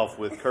himself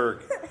with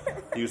Kirk.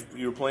 You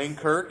were playing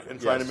Kirk and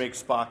trying Yes. to make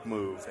Spock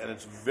move, and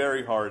it's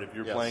very hard if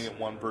you're Yes. playing it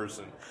one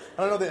person.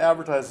 I know they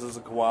advertise it as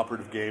a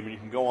cooperative game, and you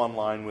can go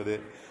online with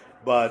it,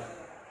 but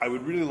I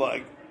would really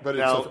like... But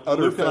now, it's an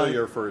utter Luke and I-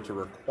 failure for it to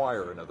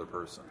require another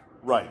person.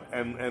 Right,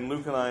 and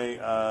Luke and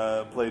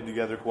I played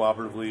together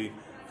cooperatively,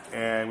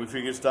 and we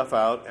figured stuff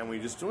out, and we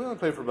only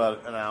played for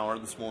about an hour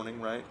this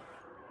morning, right?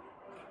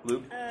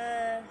 Luke?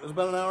 It was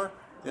about an hour?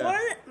 Yeah.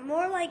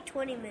 More like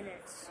 20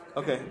 minutes.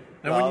 Okay.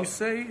 Now, when you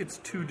say it's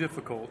too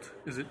difficult,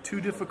 is it too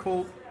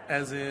difficult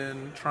as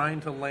in trying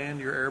to land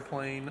your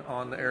airplane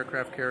on the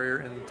aircraft carrier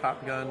in the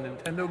Top Gun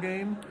Nintendo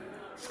game?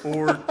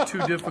 Or too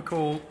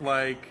difficult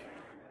like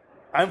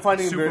I'm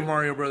finding it Super very,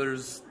 Mario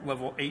Brothers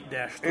level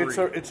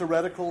 8-3? It's a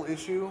reticle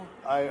issue.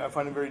 I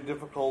find it very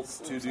difficult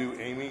to do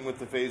aiming with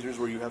the phasers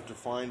where you have to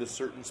find a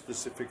certain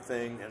specific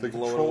thing and The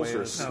blow it controls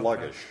away. are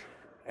sluggish,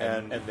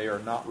 And- and they are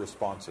not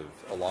responsive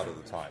a lot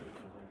of the time.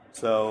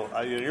 So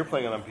you're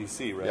playing it on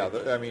PC, right?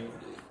 Yeah, I mean,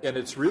 and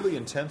it's really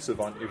intensive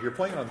on. If you're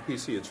playing on the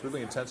PC, it's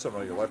really intensive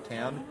on your left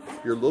hand.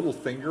 Your little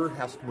finger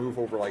has to move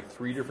over like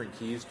 3 different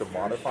keys to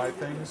modify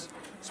things,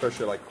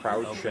 especially like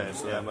crouch Okay, and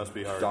so that must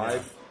be hard,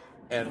 dive.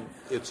 And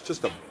it's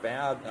just a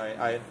bad.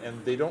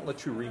 And they don't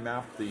let you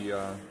remap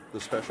the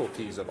special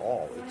keys at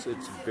all.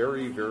 It's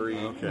very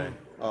Okay.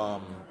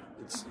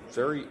 It's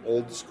very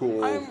old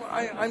school.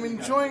 I'm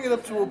enjoying it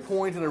up to a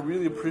point, and I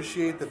really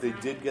appreciate that they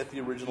did get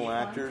the original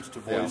actors to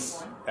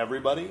voice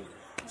everybody.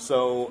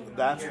 So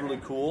that's really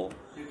cool.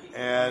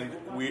 And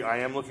I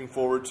am looking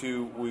forward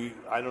to.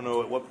 I don't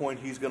know at what point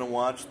he's going to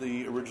watch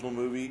the original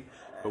movie,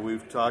 but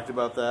we've talked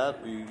about that.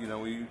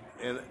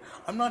 And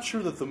I'm not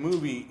sure that the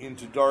movie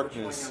Into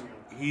Darkness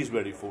he's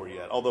ready for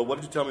yet. Although, what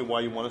did you tell me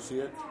why you want to see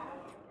it?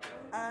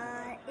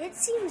 It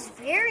seems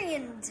very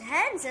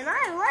intense, and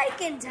I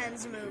like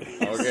intense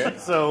movies. Okay.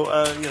 So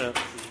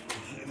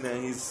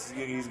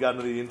he's gotten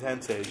to the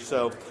intense age.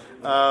 So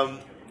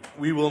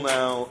we will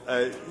now.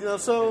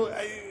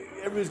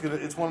 Everybody's gonna.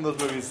 It's one of those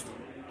movies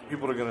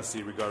people are gonna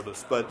see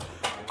regardless. But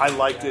I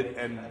liked it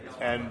and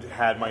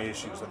had my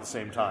issues at the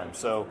same time.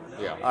 So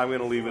Yeah. I'm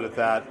gonna leave it at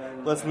that.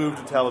 Let's move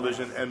to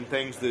television and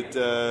things that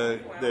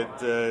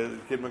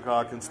Kid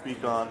McCaw can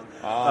speak on.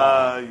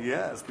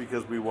 Yes,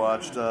 because we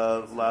watched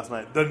last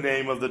night The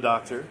Name of the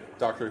Doctor.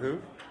 Doctor Who.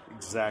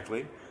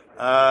 Exactly.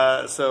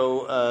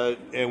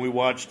 And we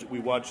watched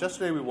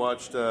yesterday. We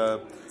watched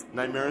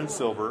Nightmare in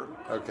Silver.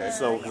 Okay.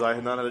 So because I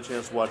had not had a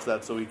chance to watch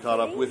that, so he caught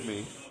up with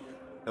me.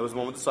 That was the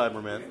one with the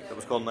Cybermen. That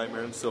was called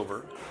Nightmare in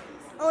Silver.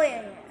 Oh,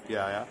 yeah.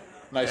 Yeah.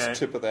 Nice And-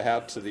 tip of the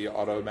hat to the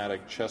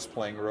automatic chess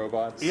playing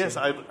robots. Yes,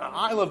 I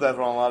love that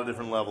on a lot of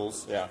different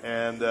levels. Yeah.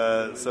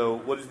 And so,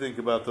 what do you think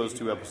about those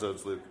 2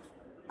 episodes, Luke?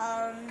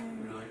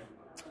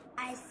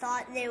 I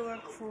thought they were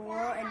cool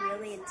and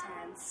really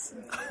intense.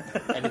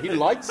 And he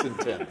likes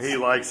intense. He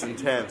likes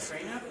intense.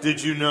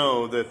 Did you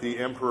know that the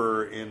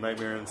Emperor in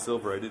Nightmare in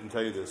Silver, I didn't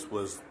tell you this,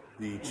 was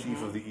the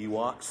chief of the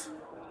Ewoks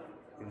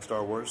in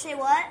Star Wars? Say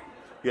what?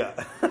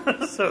 Yeah.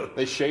 So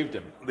They shaved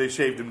him. they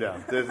shaved him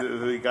down.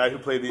 The guy who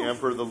played the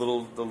Emperor, the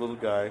little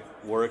guy,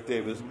 Warwick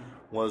Davis,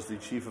 was the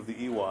chief of the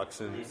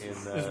Ewoks in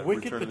Is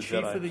Wicket Return the of the chief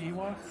Jedi. of the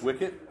Ewoks?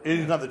 Wicket?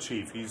 He's not the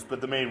chief.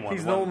 But the main one.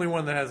 He's the only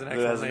one that has an that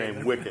actual has a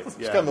name. Wicket. He's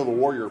Yeah. kind of the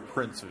warrior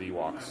prince of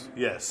Ewoks.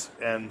 Yes.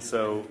 And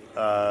so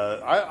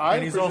I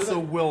And he's appreciate also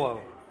it.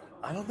 Willow.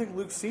 I don't think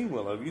Luke's seen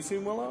Willow. Have you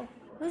seen Willow?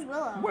 Who's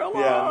Willow?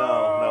 Yeah.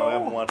 No. I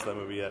haven't watched that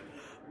movie yet.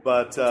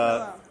 But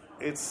Willow?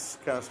 it's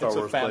kind of Star It's a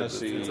Wars.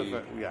 fantasy-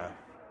 Yeah.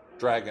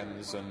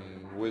 Dragons and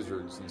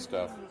wizards and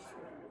stuff.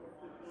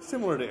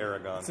 Similar to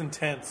Aragon. It's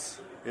intense.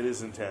 It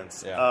is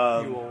intense.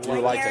 Yeah. You will You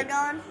like like it.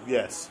 Aragon?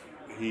 Yes,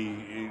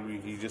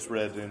 he just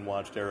read and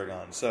watched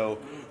Aragon. So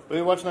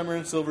we watched Nightmare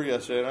in Silver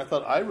yesterday,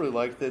 and I really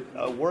liked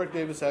that Warwick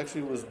Davis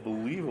actually was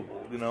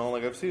believable.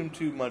 Like I've seen him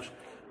too much,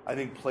 I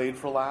think, played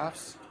for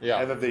laughs.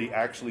 Yeah. And that they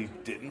actually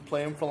didn't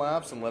play him for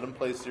laughs and let him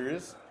play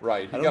serious.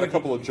 Right. I He don't got a think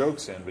couple of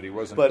jokes in, but he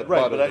wasn't But the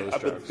right, butt but, of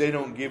those but jokes. they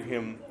don't give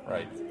him.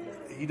 Right.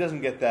 He doesn't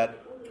get that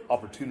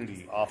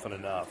opportunity often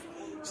enough.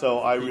 So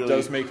I He really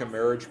does make a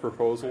marriage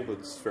proposal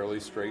that's fairly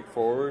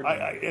straightforward.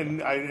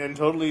 I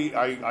totally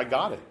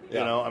got it.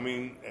 Yeah. I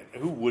mean,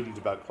 who wouldn't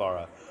about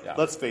Clara? Yeah.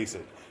 Let's face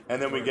it. And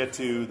then we get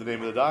to The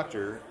Name of the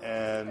Doctor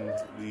and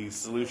the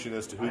solution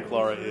as to who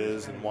Clara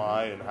is and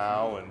why and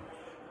how, and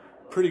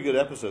pretty good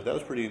episode. That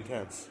was pretty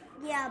intense.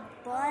 Yeah,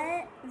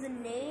 but the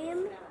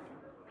name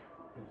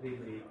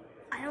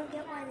I don't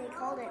get why they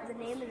called it the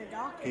name of the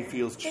doctor. He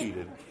feels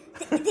cheated.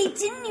 They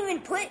didn't even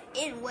put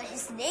in what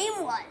his name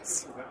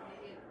was.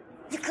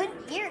 You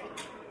couldn't hear it.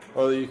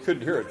 Well, you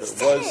couldn't hear it, but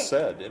it was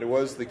said. And it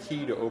was the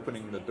key to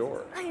opening the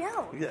door. I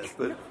know. Yes,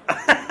 but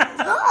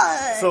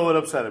God. so it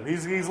upset him.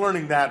 He's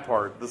learning that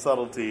part, the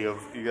subtlety of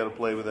you got to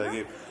play with that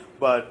game.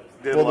 But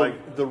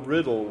The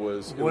riddle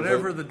was...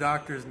 Whatever the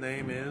doctor's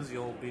name is,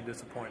 you'll be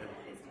disappointed.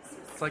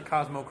 It's like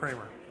Cosmo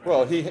Kramer.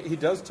 Well, he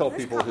does tell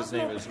people his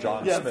name is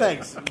John yeah, Smith.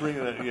 thanks.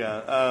 Bringing it.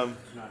 Yeah.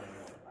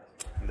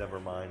 Never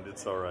mind.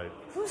 It's all right.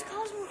 Who's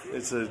Cosmo?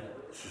 It's a.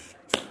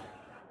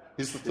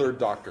 He's the third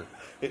doctor.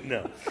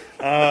 No.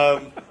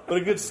 But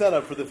a good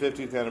setup for the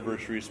 50th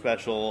anniversary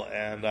special,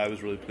 and I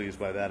was really pleased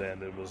by that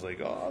end. It was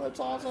like, oh, that's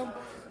awesome.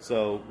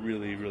 So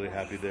really, really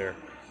happy there.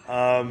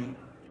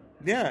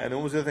 Yeah, and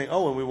what was the other thing?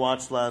 Oh, and we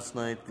watched last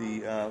night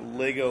the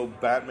Lego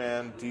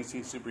Batman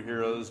DC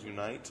Superheroes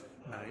Unite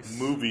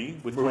movie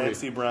with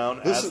Clancy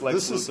Brown as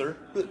Lex Luthor.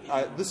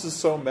 This is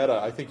so meta.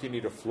 I think you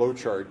need a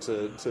flowchart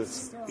to...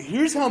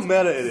 Here's how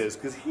meta it is,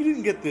 because he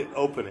didn't get the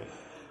opening.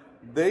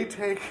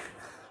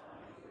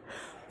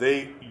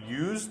 They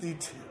use the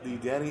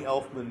Danny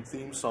Elfman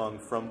theme song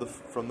from the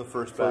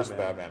first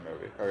Batman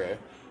movie. Okay.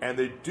 And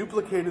they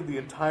duplicated the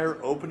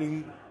entire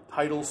opening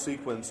title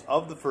sequence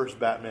of the first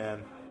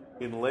Batman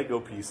in Lego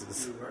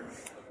pieces.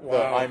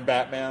 Wow. I'm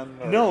Batman?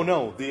 Or...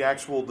 No,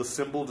 the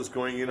symbol just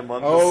going in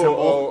among the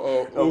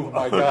symbol. Oh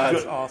my God.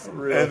 That's awesome.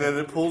 Really? And then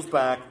it pulls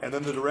back, and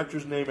then the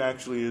director's name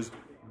actually is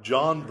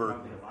John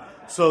Burton.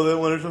 So then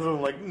when it comes,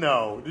 I'm like,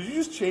 no, did you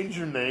just change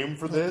your name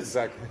for this?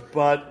 Exactly.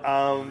 But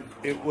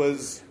it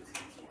was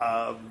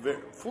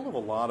full of a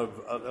lot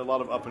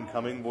of up and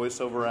coming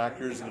voiceover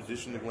actors in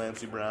addition to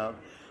Clancy Brown,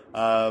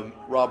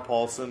 Rob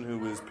Paulson,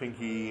 who is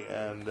Pinky,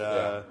 and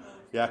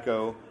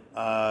Yakko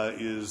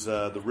is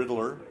the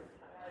Riddler,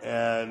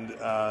 and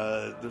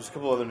there's a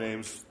couple other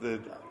names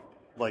that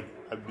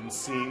I've been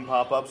seeing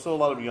pop up. So a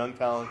lot of young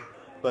talent,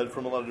 but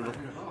from a lot of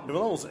different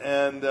levels.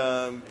 And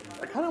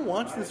I kind of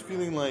watched this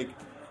feeling like,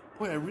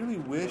 boy, I really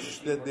wish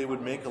that they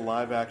would make a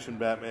live-action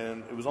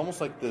Batman. It was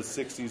almost like the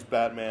 60s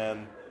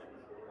Batman,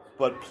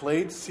 but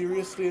played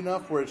seriously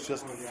enough where it's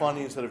just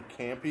funny instead of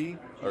campy.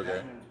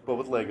 Okay. But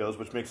with Legos,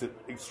 which makes it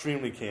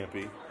extremely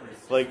campy.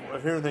 Like, my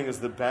favorite thing is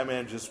that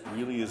Batman just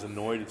really is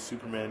annoyed at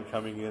Superman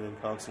coming in and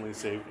constantly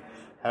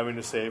having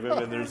to save him.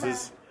 And there's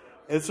this...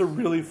 It's a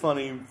really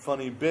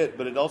funny bit,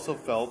 but it also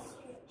felt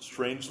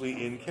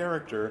strangely in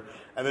character.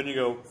 And then you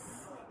go...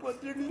 But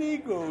they're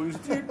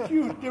Legos, they're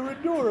cute, they're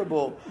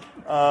adorable.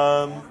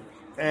 So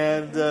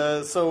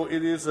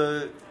it is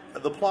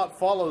the plot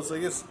follows, I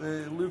guess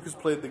Luke has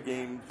played the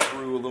game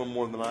through a little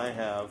more than I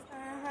have.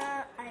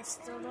 I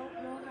still don't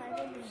know how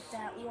to beat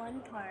that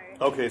one part.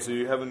 Okay, so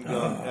you haven't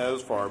gone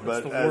as far,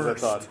 but as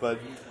worst. I thought.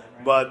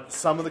 But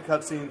some of the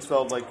cutscenes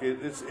felt like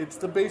it's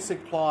the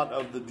basic plot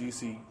of the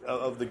DC,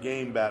 of the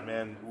game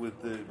Batman with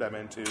the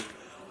Batman 2.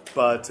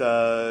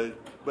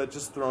 But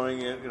just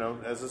throwing it,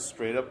 as a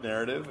straight up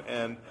narrative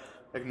and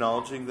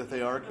acknowledging that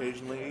they are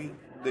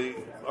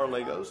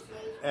Legos,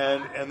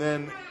 and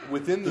then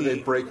within Do they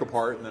break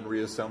apart and then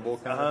reassemble?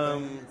 Kind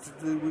of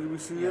thing? Did we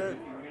see that?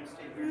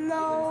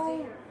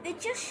 No, it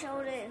just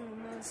showed it in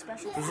the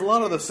special. There's a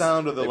lot of the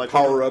sound of the They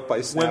power up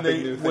by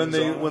snapping new when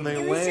things on. they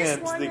It was just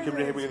land, one they of come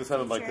to those hearing the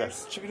sound like that.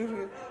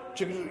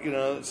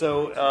 features.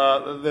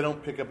 So they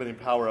don't pick up any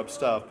power up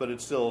stuff, but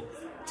it's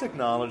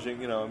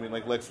acknowledging.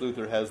 Like Lex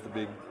Luthor has the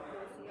big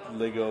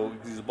Lego.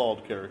 He's a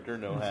bald character,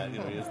 no hat. He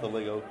has the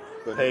Lego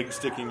peg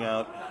sticking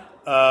out.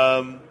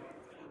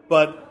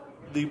 But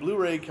the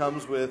Blu-ray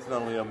comes with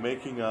not only a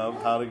making of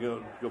how to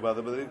go about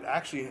it, but it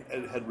actually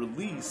had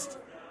released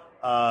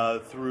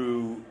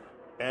through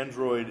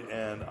Android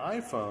and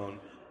iPhone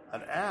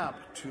an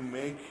app to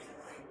make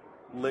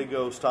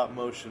Lego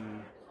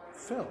stop-motion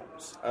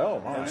films. Oh,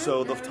 my. And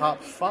so the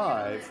top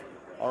 5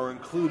 are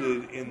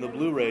included in the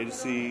Blu-ray to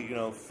see,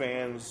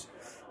 fans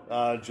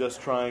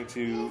just trying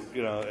to,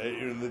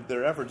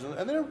 their efforts.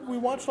 And we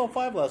watched all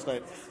 5 last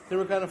night. They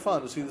were kind of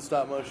fun to see the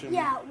stop-motion.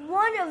 Yeah,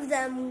 one of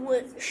them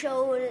would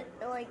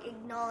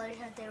acknowledge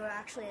that they were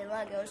actually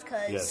Legos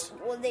because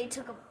they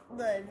took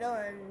the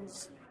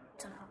villains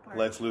took apart.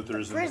 Lex Luthor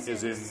is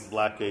prisons. in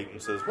Blackgate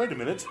and says, "Wait a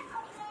minute,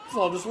 it's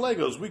all just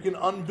Legos. We can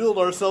unbuild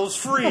ourselves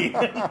free."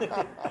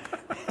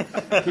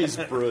 He's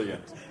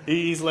brilliant.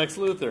 He's Lex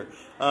Luthor.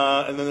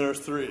 And then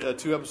there's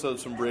 2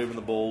 episodes from Brave and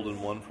the Bold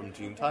and 1 from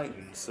Teen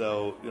Titans.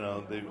 So,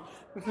 they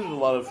included a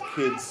lot of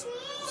kids'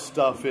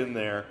 stuff in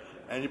there.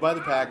 And you buy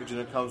the package and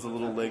it comes a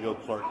little Lego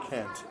Clark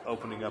Kent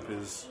opening up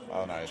his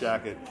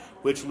jacket,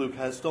 which Luke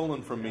has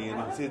stolen from me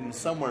and is hidden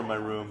somewhere in my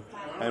room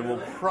and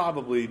will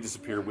probably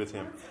disappear with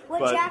him.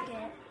 What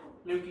jacket?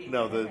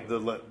 No,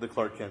 the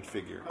Clark Kent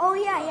figure. Oh,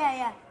 yeah.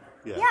 Yeah.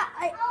 Yeah,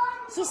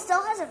 he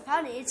still hasn't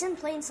found it. It's in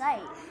plain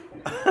sight.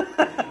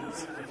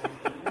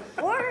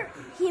 Or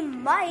he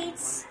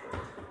might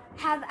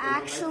have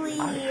actually...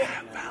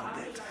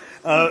 found it.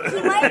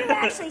 He might have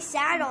actually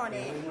sat on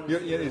it.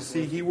 You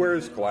see, he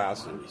wears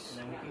glasses.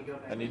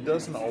 and he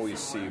doesn't always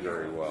see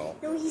very well.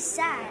 No, he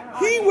sat.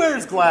 On He it.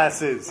 wears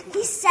glasses.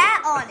 He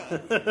sat on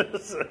it.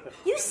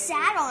 You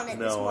sat on it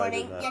this No, I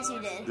morning. did not. Yes, you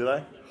did. Did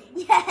I?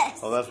 Yes.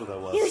 Oh, that's what that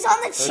was. He was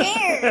on the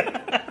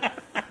chair.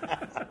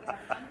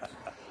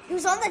 He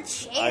was on the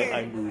chair.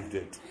 I moved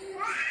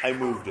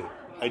it.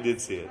 I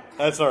did see it.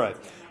 That's all right.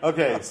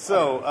 Okay,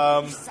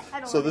 so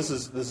So this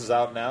is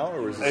out now,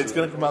 or is this it's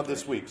going to come out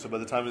this week. So by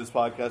the time this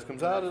podcast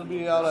comes out, it'll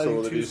be out so on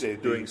will they be Tuesday.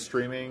 doing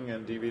streaming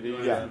and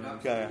DVD? Yeah, and,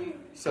 yeah.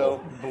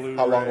 So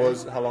How long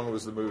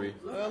was the movie?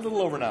 a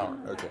little over an hour.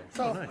 Okay.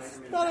 So,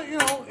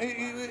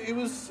 it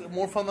was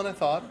more fun than I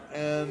thought,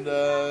 and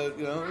it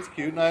was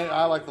cute. And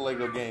I like the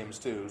Lego games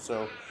too,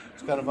 so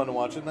it's kind of fun to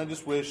watch it. And I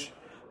just wish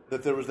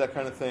that there was that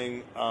kind of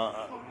thing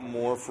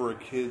more for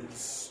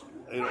kids.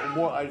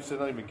 More, I said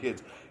not even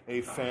kids,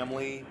 a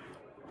family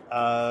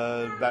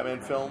Batman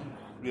film.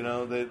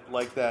 That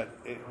like that.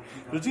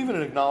 There's even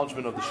an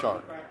acknowledgement of the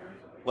shark.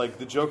 Like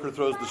the Joker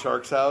throws the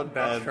sharks out,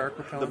 Bat and shark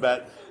repellent? the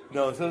bat.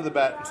 No, instead of the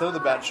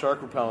bat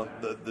shark repellent,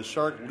 the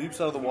shark leaps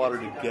out of the water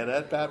to get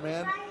at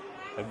Batman,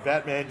 and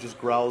Batman just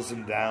growls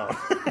him down.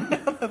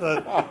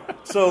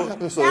 So that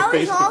was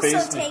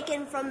also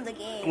taken from the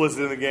game. was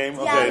it in the game?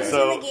 Yeah, Okay, it was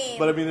so in the game.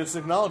 but I mean it's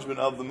an acknowledgement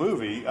of the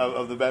movie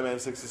of the Batman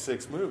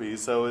 '66 movie.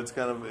 So it was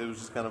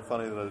just kind of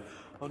funny that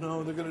oh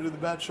no, they're going to do the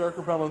bat shark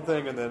repellent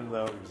thing, and then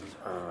no. It was just,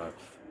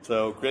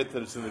 So great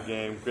that it's in the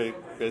game. Great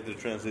that it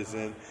translates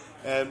in,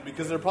 and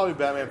because there are probably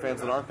Batman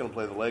fans that aren't going to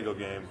play the Lego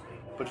game,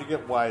 but you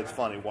get why it's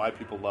funny, why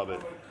people love it.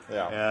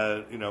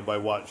 Yeah. And by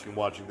watching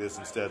this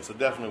instead, so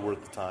definitely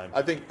worth the time.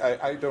 I think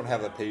I don't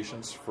have the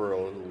patience for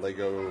a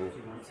Lego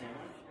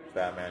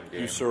Batman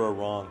game. You sir are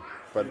wrong.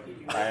 But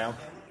I am.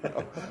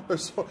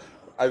 So,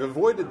 I've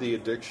avoided the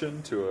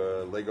addiction to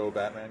a Lego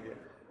Batman game,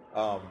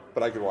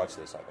 but I could watch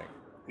this. I think.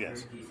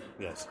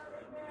 Yes.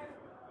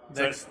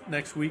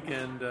 Next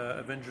weekend,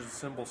 Avengers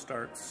Assemble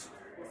starts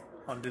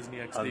on Disney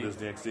XD. On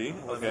Disney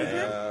XD.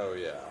 Okay. Oh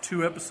yeah.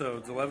 2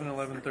 episodes, 11 and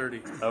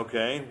 11:30.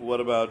 Okay. What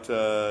about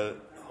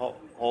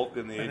Hulk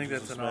and the I think Agents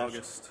that's of in Smash?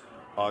 August.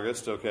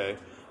 August. Okay.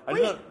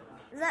 Wait,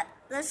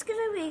 that's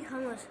gonna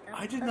become a.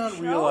 I did a not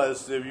show?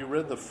 realize. Have you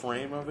read the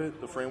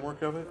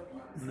framework of it?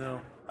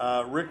 No.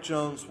 Rick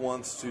Jones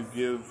wants to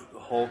give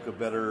Hulk a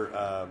better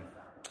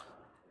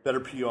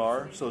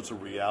PR, so it's a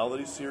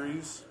reality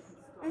series.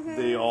 Mm-hmm.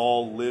 They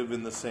all live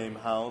in the same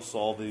house.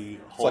 All the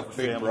It's Hulk like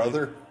Big family.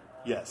 Brother.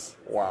 Yes.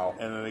 Wow.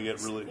 And then they get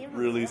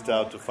released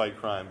out to fight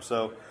crime.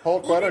 So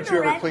Hulk, why Even don't you the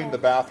ever Red clean Hulk. the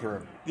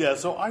bathroom? yeah,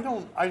 so I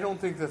don't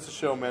think that's a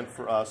show meant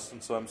for us,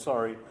 and so I'm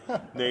sorry,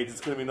 Nate.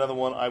 It's going to be another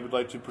one. I would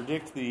like to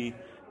predict the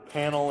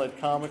panel at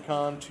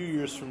Comic-Con 2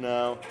 years from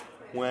now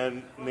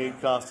when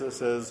Nate Costa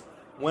says,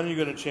 "When are you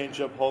going to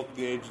change up Hulk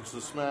the Agents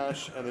of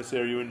Smash?" And they say,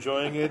 "Are you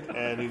enjoying it?"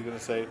 And he's going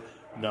to say,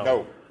 "No."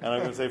 No. And I'm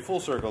going to say,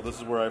 full circle. This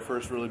is where I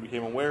first really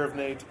became aware of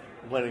Nate,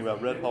 complaining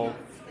about Red Hulk.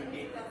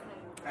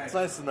 It's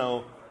nice to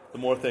know the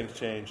more things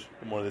change,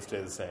 the more they stay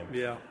the same.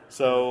 Yeah.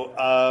 So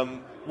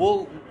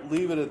we'll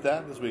leave it at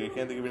that this week. I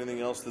can't think of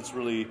anything else that's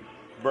really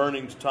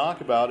burning to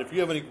talk about. If you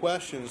have any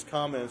questions,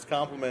 comments,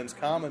 compliments,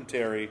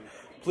 commentary,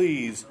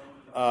 please.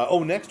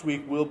 Next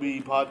week we'll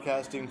be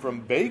podcasting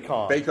from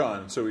Baycon.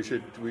 Bacon. So we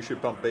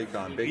should bump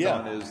Bacon. Bacon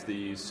Yeah. is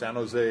the San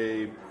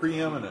Jose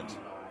preeminent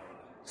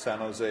San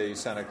Jose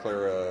Santa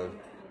Clara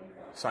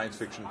science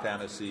fiction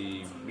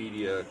fantasy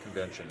media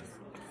convention.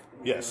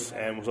 Yes,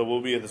 and so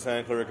we'll be at the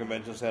Santa Clara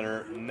Convention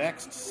Center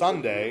next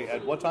Sunday.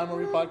 At what time are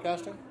we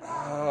podcasting?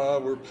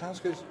 We're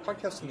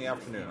podcasting in the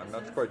afternoon. I'm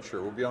not quite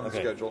sure. We'll be on the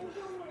Okay. schedule.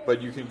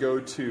 But you can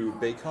go to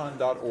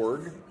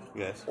bacon.org.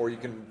 Yes. Or you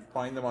can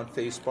find them on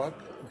Facebook.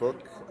 Or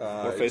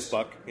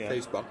Facebook, yeah.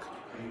 Facebook.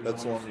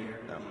 That's the one.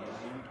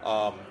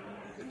 Yeah.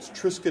 It's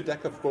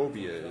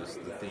Triskaidekaphobia is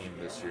the theme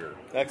this year.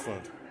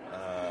 Excellent.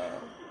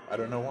 I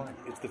don't know why.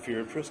 It's the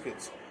fear of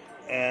Triscuits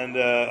and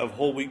of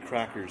whole wheat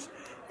crackers.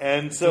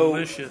 And so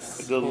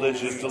Delicious.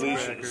 delicious.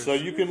 Crackers. So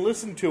you can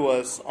listen to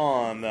us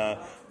on,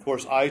 of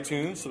course,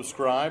 iTunes.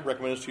 Subscribe,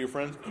 recommend us to your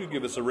friends. You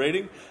give us a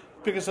rating.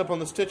 Pick us up on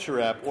the Stitcher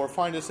app, or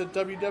find us at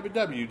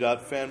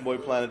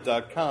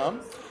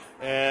www.fanboyplanet.com.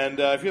 And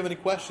if you have any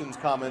questions,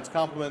 comments,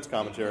 compliments,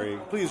 commentary,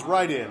 please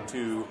write in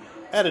to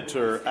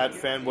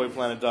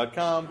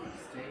editor@fanboyplanet.com.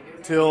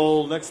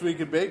 Till next week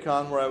at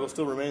Baycon, where I will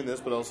still remain this,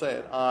 but I'll say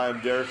it.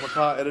 I'm Derek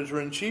McCaw,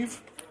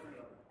 editor-in-chief.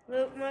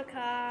 Luke Mackay.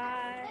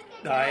 I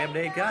am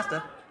Dave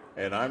Costa.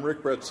 And I'm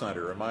Rick Brett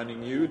Snyder,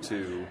 reminding you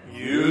to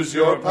Use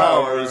your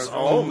powers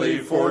only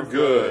for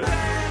good.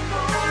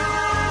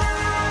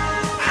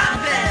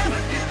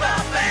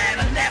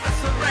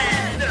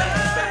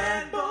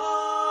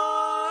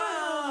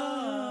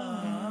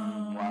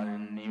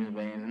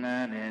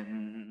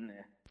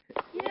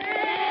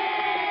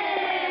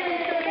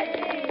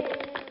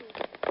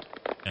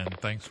 And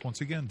thanks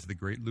once again to the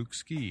great Luke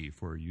Ski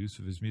for use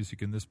of his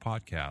music in this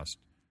podcast.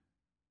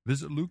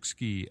 Visit Luke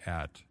Ski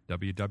at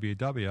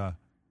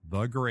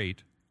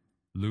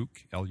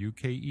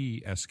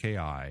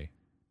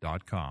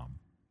www.thegreatlukeski.com.